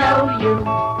hardly even know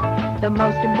you, The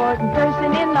most important person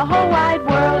in the whole wide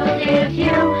world is you.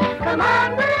 Come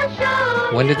on, we'll show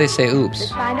you. When did they say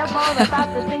oops? Find out all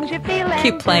about the things you feel and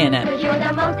Keep playing it. 'cause you're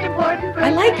the most important person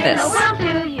I like in this. the world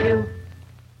to you.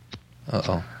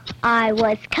 Uh-oh. I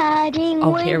was cutting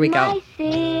Oh, with here we go. my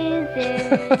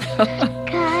scissors.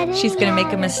 Cutting She's going to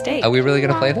make a mistake. Are we really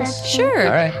going to play this? Sure.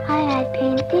 All right. I had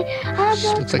painted a She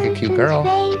looks like a cute girl.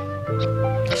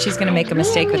 She's going to make a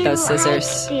mistake with those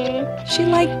scissors. She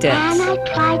liked it. And I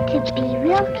tried to be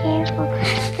real careful.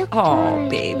 to Oh, put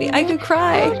baby. it I could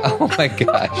cry. Oh, my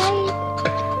gosh.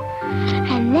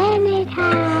 And then it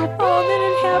happened. Oh, then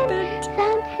it happened.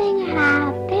 Something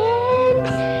happened.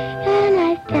 And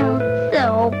I felt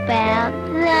so bad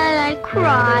that I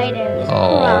cried and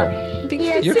Oh. cried.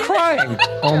 Yes, You're crying.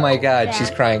 Oh, my God. She's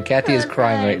crying. Kathy is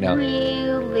crying right now.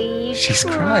 Really She's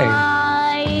crying.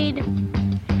 cried.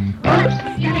 Oops,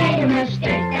 you made a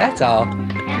mistake. That's all.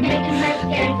 And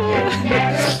making mistakes is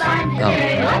never fun. To Oh.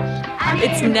 say, "Oops, I made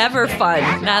It's a never mistake." fun.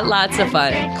 That's Not lots of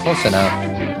fun. Close enough. to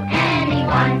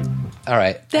anyone. All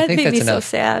right. I That think made that's me so enough.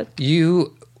 sad.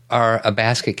 You are a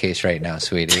basket case right now,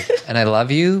 sweetie. And I love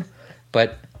you,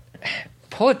 but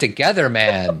pull it together,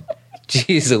 man.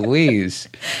 Jeez Louise.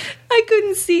 I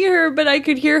couldn't see her, but I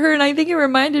could hear her, and I think it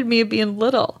reminded me of being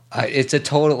little. It's a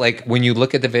total, like, when you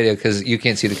look at the video, because you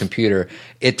can't see the computer,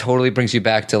 it totally brings you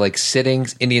back to, like, sitting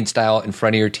Indian style in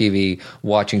front of your TV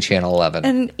watching Channel 11.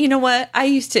 And you know what? I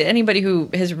used to, anybody who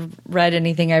has read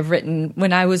anything I've written,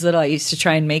 when I was little, I used to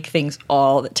try and make things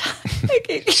all the time.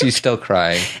 She's still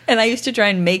crying. And I used to try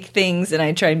and make things, and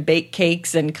I'd try and bake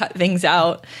cakes and cut things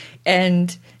out.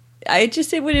 And it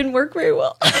didn't work very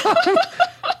well.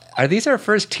 Are these our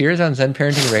first tears on Zen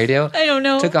Parenting Radio? I don't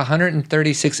know. Took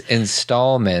 136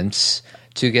 installments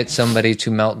to get somebody to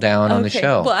melt down on the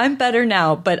show. Well, I'm better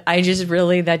now, but I just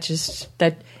really, that,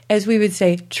 as we would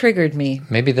say, triggered me.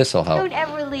 Maybe this will help. Don't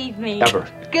ever leave me. Ever.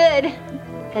 Good.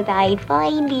 Because I'd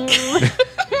find you.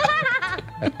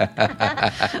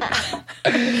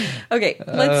 Okay,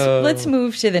 let's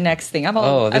move to the next thing. I'm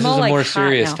all, Oh, this I'm all is a like more hot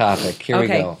serious now. topic. Here we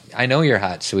Okay. go. I know you're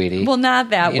hot, sweetie. Well, not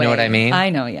that way. You know what I mean? I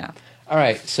know, yeah. All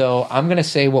right, so I'm going to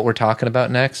say what we're talking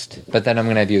about next, but then I'm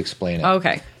going to have you explain it.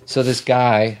 Okay. So this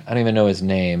guy, I don't even know his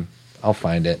name, I'll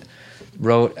find it,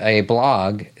 wrote a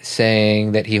blog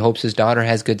saying that he hopes his daughter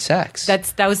has good sex.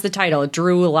 That was the title. It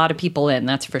drew a lot of people in,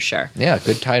 that's for sure. Yeah,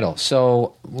 good title.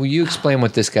 So will you explain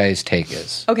what this guy's take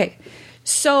is? Okay.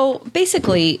 So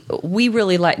basically, we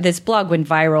really like this blog went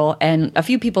viral, and a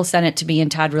few people sent it to me, and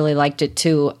Todd really liked it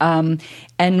too. And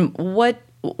what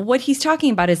he's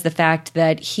talking about is the fact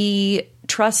that he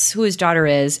trusts who his daughter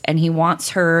is, and he wants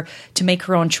her to make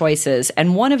her own choices.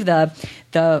 And one of the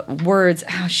words,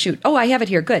 I have it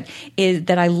here. Good, is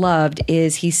that I loved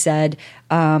is he said,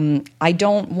 "I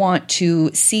don't want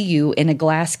to see you in a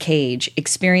glass cage,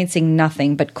 experiencing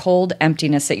nothing but cold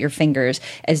emptiness at your fingers,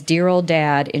 as dear old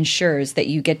dad ensures that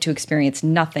you get to experience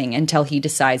nothing until he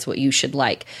decides what you should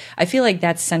like." I feel like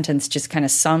that sentence just kind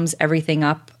of sums everything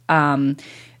up.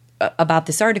 About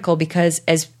this article, because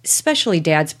especially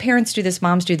dads, parents do this,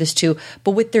 moms do this too,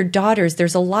 but with their daughters,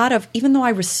 there's a lot of, even though I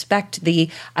respect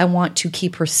I want to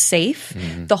keep her safe,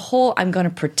 the whole I'm going to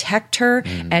protect her,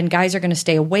 and guys are going to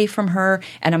stay away from her,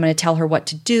 and I'm going to tell her what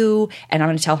to do, and I'm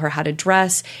going to tell her how to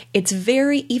dress. It's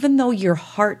very, even though your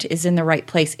heart is in the right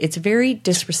place, it's very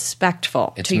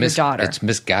disrespectful to your daughter. It's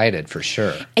misguided for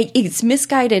sure. It's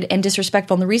misguided and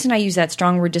disrespectful. And the reason I use that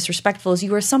strong word disrespectful is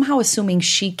you are somehow assuming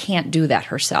she can't do that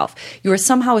herself. You are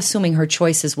somehow assuming her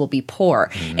choices will be poor.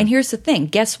 And here's the thing.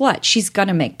 Guess what? She's going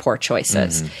to make poor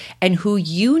choices. And who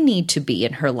you need to be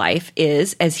in her life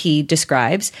is, as he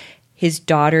describes, his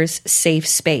daughter's safe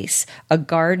space, a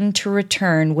garden to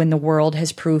return when the world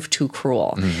has proved too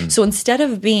cruel. So instead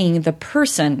of being the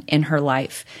person in her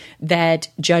life that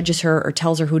judges her or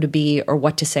tells her who to be or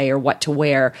what to say or what to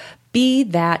wear, be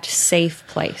that safe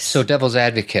place. So, devil's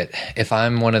advocate, if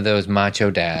I'm one of those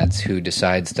macho dads who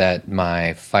decides that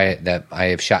that I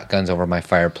have shotguns over my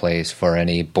fireplace for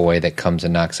any boy that comes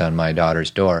and knocks on my daughter's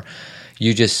door,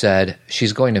 you just said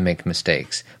she's going to make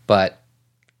mistakes. But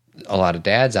a lot of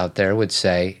dads out there would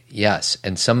say yes,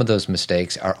 and some of those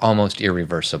mistakes are almost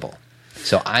irreversible.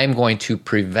 So I'm going to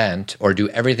prevent or do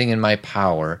everything in my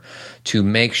power to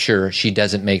make sure she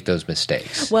doesn't make those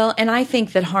mistakes. Well, and I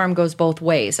think that harm goes both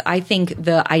ways. I think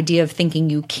the idea of thinking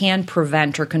you can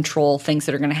prevent or control things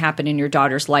that are going to happen in your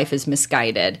daughter's life is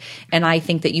misguided. And I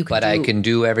think that you can I can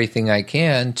do everything I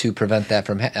can to prevent that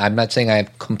from I'm not saying I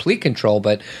have complete control,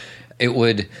 but it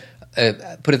would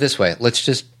put it this way. Let's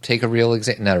just take not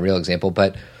a real example,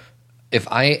 but if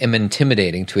I am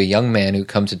intimidating to a young man who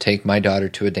comes to take my daughter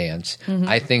to a dance, Mm-hmm.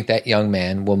 I think that young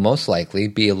man will most likely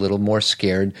be a little more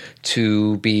scared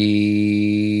to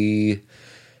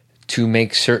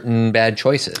make certain bad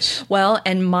choices. Well,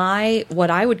 and what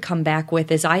I would come back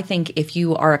with is I think if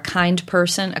you are a kind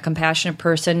person, a compassionate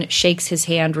person, shakes his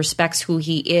hand, respects who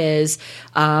he is,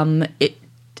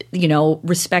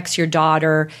 respects your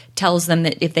daughter, tells them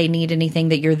that if they need anything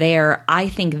that you're there, I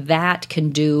think that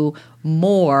can do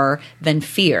more than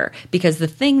fear. Because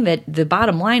the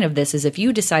bottom line of this is if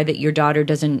you decide that your daughter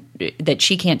that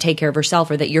she can't take care of herself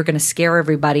or that you're going to scare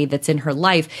everybody that's in her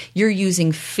life, you're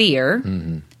using fear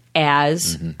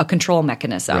as a control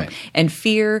mechanism. Right. And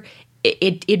fear,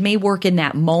 it may work in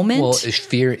that moment. Well,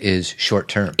 fear is short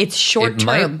term. It's short term.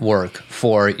 It might work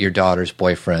for your daughter's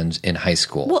boyfriends in high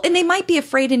school. Well, and they might be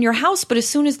afraid in your house, but as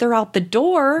soon as they're out the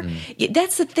door,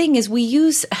 that's the thing is we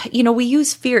use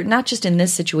fear, not just in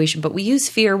this situation, but we use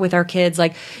fear with our kids.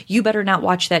 Like, you better not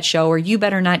watch that show, or you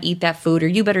better not eat that food, or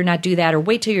you better not do that, or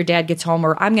wait till your dad gets home,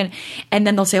 or and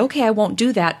then they'll say, okay, I won't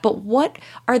do that. But what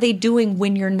are they doing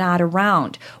when you're not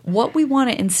around? What we want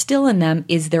to instill in them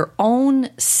is their own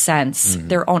sense,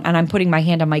 their own, and I'm putting my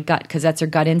hand on my gut because that's their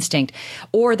gut instinct,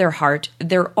 or their heart,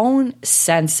 their own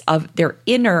sense of their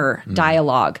inner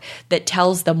dialogue that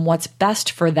tells them what's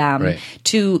best for them. Right.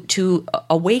 To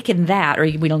awaken that, or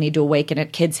we don't need to awaken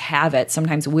it. Kids have it.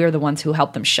 Sometimes we're the ones who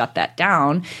help them shut that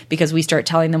down because we start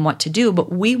telling them what to do,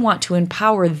 but we want to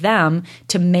empower them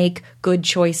to make good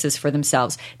choices for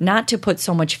themselves, not to put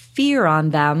so much fear on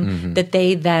them that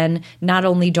they then not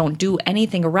only don't do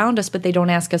anything around us, but they don't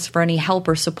ask us for any help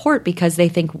or support because they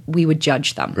think we would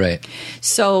judge them. Right.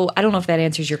 So I don't know if that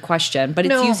answers your question, but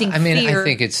it's using fear. I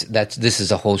think this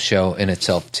is a whole show in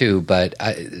itself too. But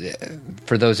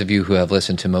for those of you who have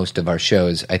listened to most of our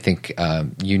shows, I think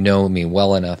you know me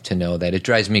well enough to know that it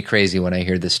drives me crazy when I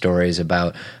hear the stories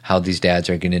about how these dads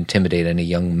are going to intimidate any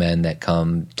young men that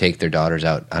come take their daughters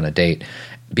out on a date,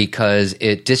 because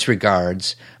it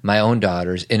disregards my own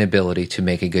daughter's inability to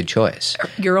make a good choice.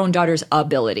 Your own daughter's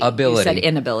ability. You said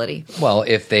inability. Well,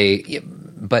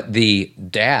 but the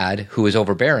dad who is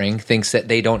overbearing thinks that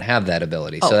they don't have that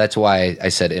ability. So that's why I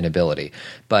said inability.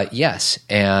 But yes,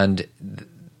 and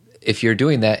if you're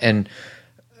doing that, and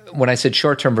when I said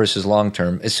short term versus long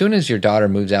term, as soon as your daughter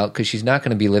moves out, because she's not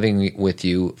going to be living with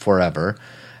you forever,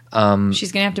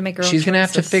 she's going to have to make her own She's going to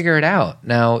have to choices. figure it out.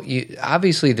 Now,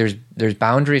 obviously, there's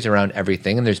boundaries around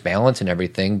everything, and there's balance in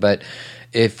everything. But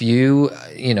if you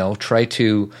try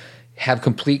to have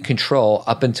complete control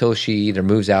up until she either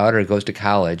moves out or goes to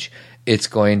college, it's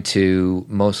going to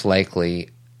most likely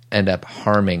end up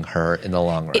harming her in the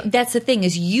long run. That's the thing,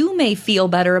 is you may feel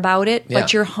better about it, Yeah.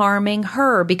 but you're harming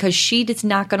her because she is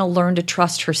not going to learn to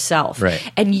trust herself. Right.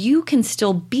 And you can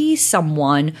still be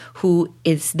someone who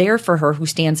is there for her, who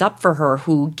stands up for her,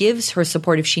 who gives her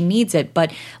support if she needs it,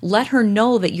 but let her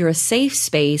know that you're a safe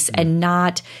space and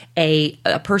not a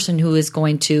person who is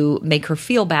going to make her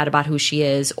feel bad about who she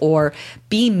is or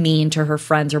be mean to her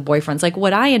friends or boyfriends. Like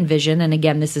what I envision, and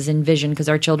again, this is envision because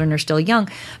our children are still young,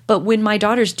 but when my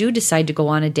daughters do decide to go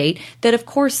on a date, that of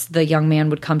course the young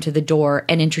man would come to the door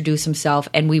and introduce himself,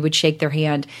 and we would shake their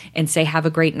hand and say, have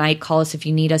a great night, call us if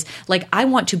you need us. Like, I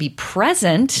want to be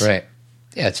present. Right.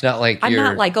 Yeah, it's not like I'm you're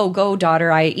not like, oh, go,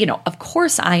 daughter. Of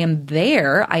course I am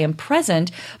there. I am present.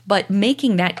 But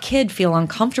making that kid feel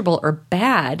uncomfortable or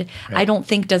bad, I don't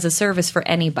think does a service for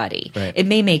anybody. Right. It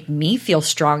may make me feel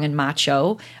strong and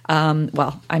macho.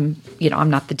 Well, I'm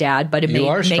not the dad, but it You may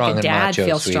are make strong a and dad macho,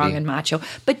 feel sweetie. strong and macho.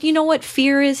 But you know what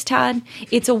fear is, Todd?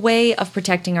 It's a way of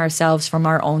protecting ourselves from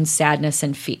our own sadness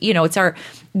and fear. It's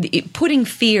putting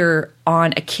fear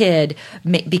on a kid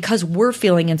because we're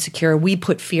feeling insecure. We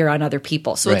put fear on other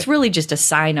people, so it's Right. really just a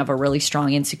sign of a really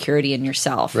strong insecurity in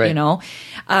yourself. Right.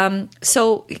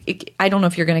 So I don't know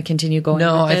if you're going to continue going.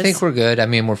 No, with this. I think we're good. I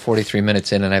mean, we're 43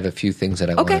 minutes in, and I have a few things that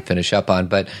I want Okay. to finish up on.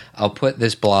 But I'll put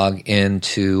this blog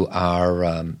into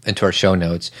our show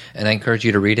notes, and I encourage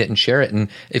you to read it and share it. And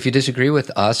if you disagree with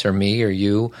us or me or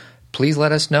you, please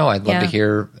let us know. I'd love Yeah. to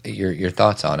hear your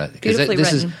thoughts on it. Because Beautifully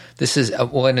written. this is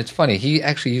well, and it's funny. He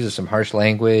actually uses some harsh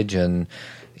language, and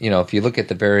if you look at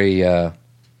the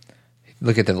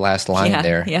look at the last line Yeah,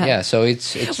 there. yeah. So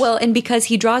it's Well, and because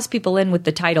he draws people in with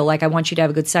the title, like, I want you to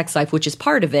have a good sex life, which is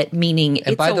part of it, meaning and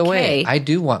it's by the way, okay. I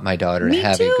do want my daughter to Me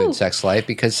have too. a good sex life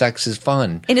because sex is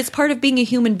fun. and it's part of being a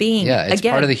human being. Yeah, it's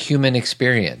Again, part of the human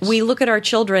experience. we look at our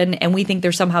children and we think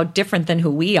they're somehow different than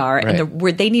who we are, Right.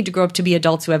 and they need to grow up to be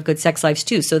adults who have good sex lives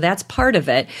too. So that's part of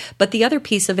it. But the other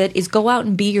piece of it is go out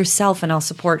and be yourself, and I'll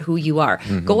support who you are.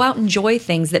 Go out and enjoy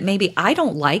things that maybe I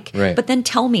don't like, Right. but then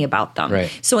tell me about them.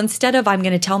 Right. So instead of I'm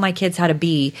going to tell my kids how to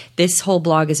be, this whole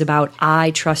blog is about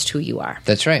I trust who you are.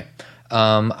 That's right.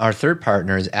 Our third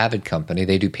partner is Avid Company.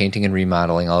 They do painting and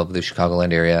remodeling all over the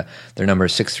Chicagoland area. Their number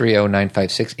is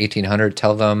 630-956-1800.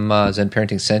 Tell them Zen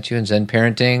Parenting sent you, and Zen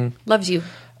Parenting Loves you.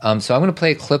 So I'm going to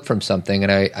play a clip from something,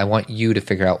 and I want you to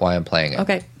figure out why I'm playing it.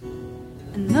 Okay.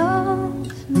 An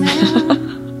old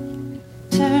man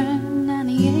turned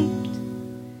 98.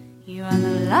 You won the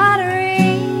lottery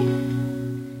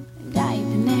and died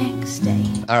the next day.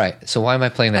 All right. So why am I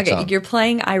playing that Okay, song? you're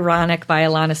playing Ironic by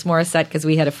Alanis Morissette because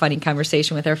we had a funny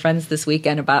conversation with our friends this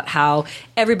weekend about how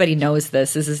everybody knows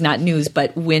this. This is not news,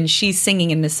 but when she's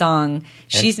singing in the song,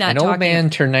 she's not An talking. old man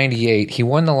turned 98. He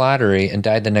won the lottery and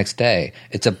died the next day.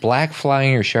 It's a black fly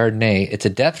in your Chardonnay. It's a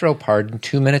death row pardon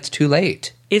 2 minutes too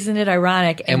late. Isn't it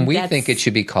ironic? And we that's- think it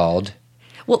should be called...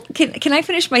 Well, can I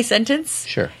finish my sentence?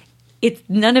 Sure.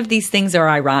 None of these things are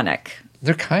ironic.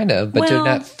 They're kind of, but they're Well,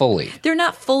 not fully. They're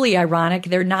not fully ironic.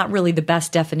 They're not really the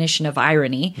best definition of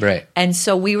irony. Right. And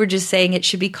so we were just saying it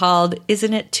should be called,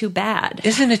 Isn't It Too Bad?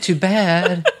 Isn't it too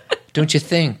bad? Don't you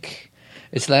think?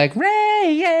 It's like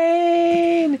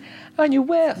rain on your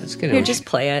well. Let's get it. Here, just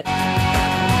play it.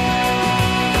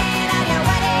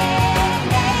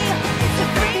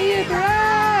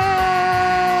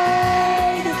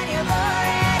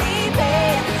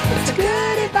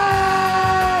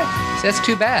 That's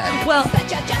too bad. Well,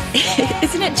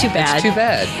 isn't it too bad? It's too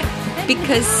bad.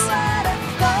 Because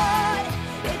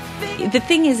the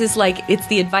thing is like, it's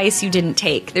the advice you didn't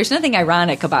take. There's nothing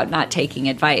ironic about not taking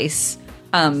advice.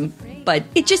 But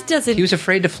it just doesn't... He was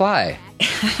afraid to fly.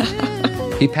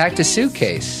 He packed a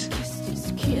suitcase.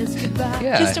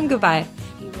 Yeah. Kissed him goodbye.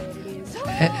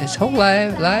 His whole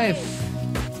life.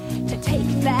 To take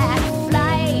that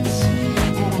flight.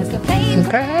 And as the plane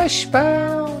Crash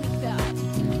bound.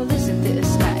 well, isn't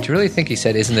this nice? Do you really think he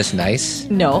said, "Isn't this nice"?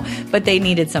 No, but they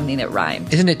needed something that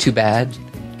rhymed. Isn't it too bad?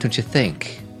 Don't you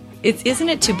think? Isn't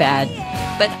it too bad?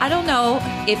 But I don't know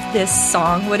if this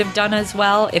song would have done as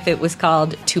well if it was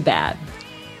called Too Bad.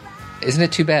 Isn't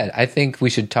it too bad? I think we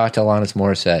should talk to Alanis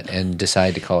Morissette and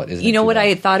decide to call it. Isn't You know it too what bad?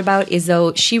 I thought about is,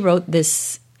 though, she wrote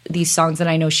these songs, and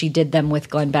I know she did them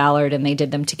with Glenn Ballard and they did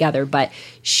them together, but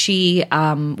she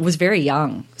was very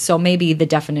young, so maybe the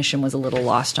definition was a little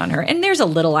lost on her. And there's a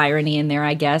little irony in there,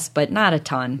 I guess, but not a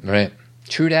ton. Right.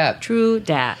 True dat. True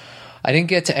dat. I didn't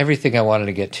get to everything I wanted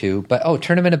to get to, but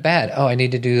turn him into bad. Oh, I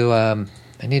need to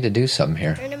do something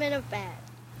here. Turn him into bad.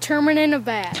 Turn it into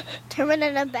bad. Turn it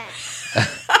into bad.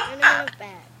 Turn it into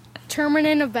bad. Turn it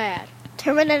into bad.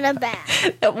 Turn it into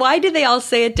bad. Why did they all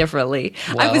say it differently?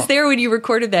 I Well- was there when you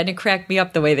recorded that, and it cracked me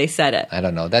up the way they said it. I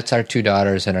don't know. That's our two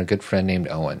daughters and our good friend named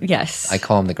Owen. Yes. I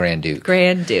call him the Grand Duke.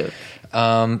 Grand Duke.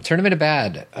 Turn him into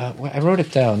bad. I wrote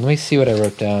it down. Let me see what I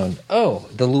wrote down. Oh,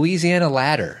 the Louisiana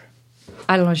Ladder.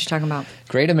 I don't know what you're talking about.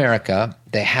 Great America.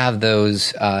 They have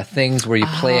those things where you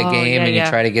play a Oh, game yeah, and you yeah.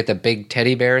 try to get the big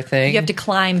teddy bear thing. You have to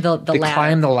climb the They ladder.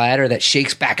 climb the ladder that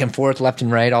shakes back and forth left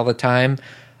and right all the time.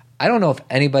 I don't know if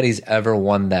anybody's ever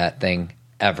won that thing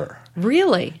ever.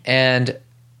 Really? And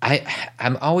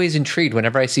I'm always intrigued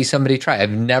whenever I see somebody try.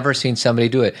 I've never seen somebody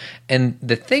do it. And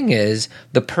the thing is,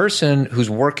 the person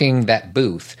who's working that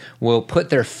booth will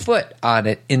put their foot on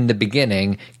it in the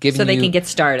beginning, giving So they you- can get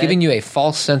started. giving you a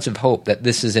false sense of hope that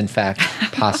this is in fact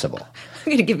possible. I'm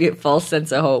going to give you a false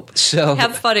sense of hope. So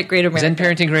Have fun at Great America. Zen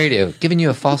Parenting Radio, giving you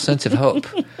a false sense of hope.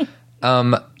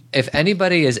 If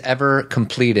anybody has ever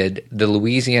completed the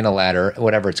Louisiana Ladder,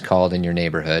 whatever it's called in your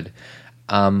neighborhood,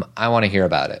 I want to hear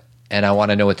about it. And I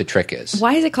want to know what the trick is.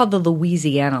 Why is it called the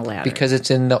Louisiana Ladder? Because it's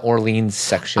in the Orleans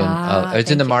section.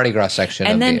 It's in the Mardi Gras section.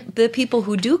 and of then the people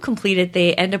who do complete it,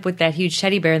 they end up with that huge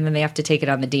teddy bear, and then they have to take it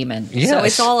on the demon. So Yes.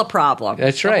 it's all a problem.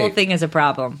 That's The right. whole thing is a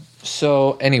problem.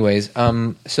 So, anyways,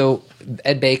 so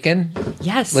Ed Bacon.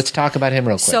 Yes. Let's talk about him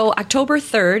real quick. So October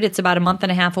 3rd, it's about a month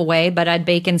and a half away, but Ed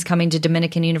Bacon's coming to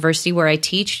Dominican University where I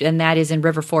teach, and that is in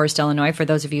River Forest, Illinois, for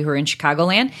those of you who are in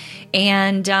Chicagoland.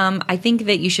 And I think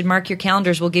that you should mark your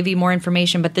calendars. We'll give you more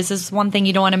information, but this is one thing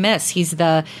you don't want to miss. He's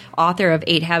the author of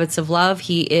 8 Habits of Love.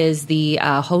 He is the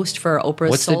host for Oprah's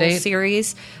What's the Soul date?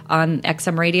 series on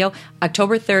XM Radio.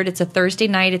 October 3rd, it's a Thursday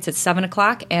night. It's at 7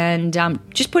 o'clock, and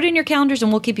just put it in your calendars,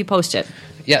 and we'll keep you posted.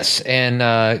 Yes, and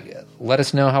let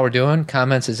us know how we're doing.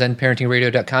 Comments at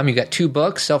zenparentingradio.com. You got 2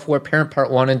 books, Self-Aware Parent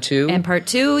Part 1 and 2. And part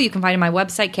 2, you can find on my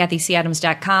website,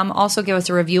 KathyCAdams.com. Also, give us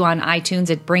a review on iTunes.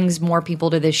 It brings more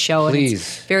people to this show. And Please.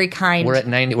 it's very kind. We're at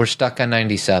 90. We're stuck on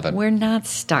 97. We're not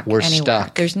stuck We're anywhere.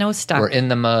 stuck. There's no stuck. We're in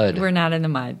the mud. We're not in the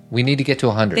mud. We need to get to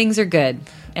 100. Things are good.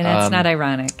 And that's not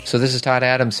ironic. So this is Todd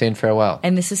Adams saying farewell.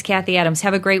 And this is Kathy Adams.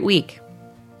 Have a great week.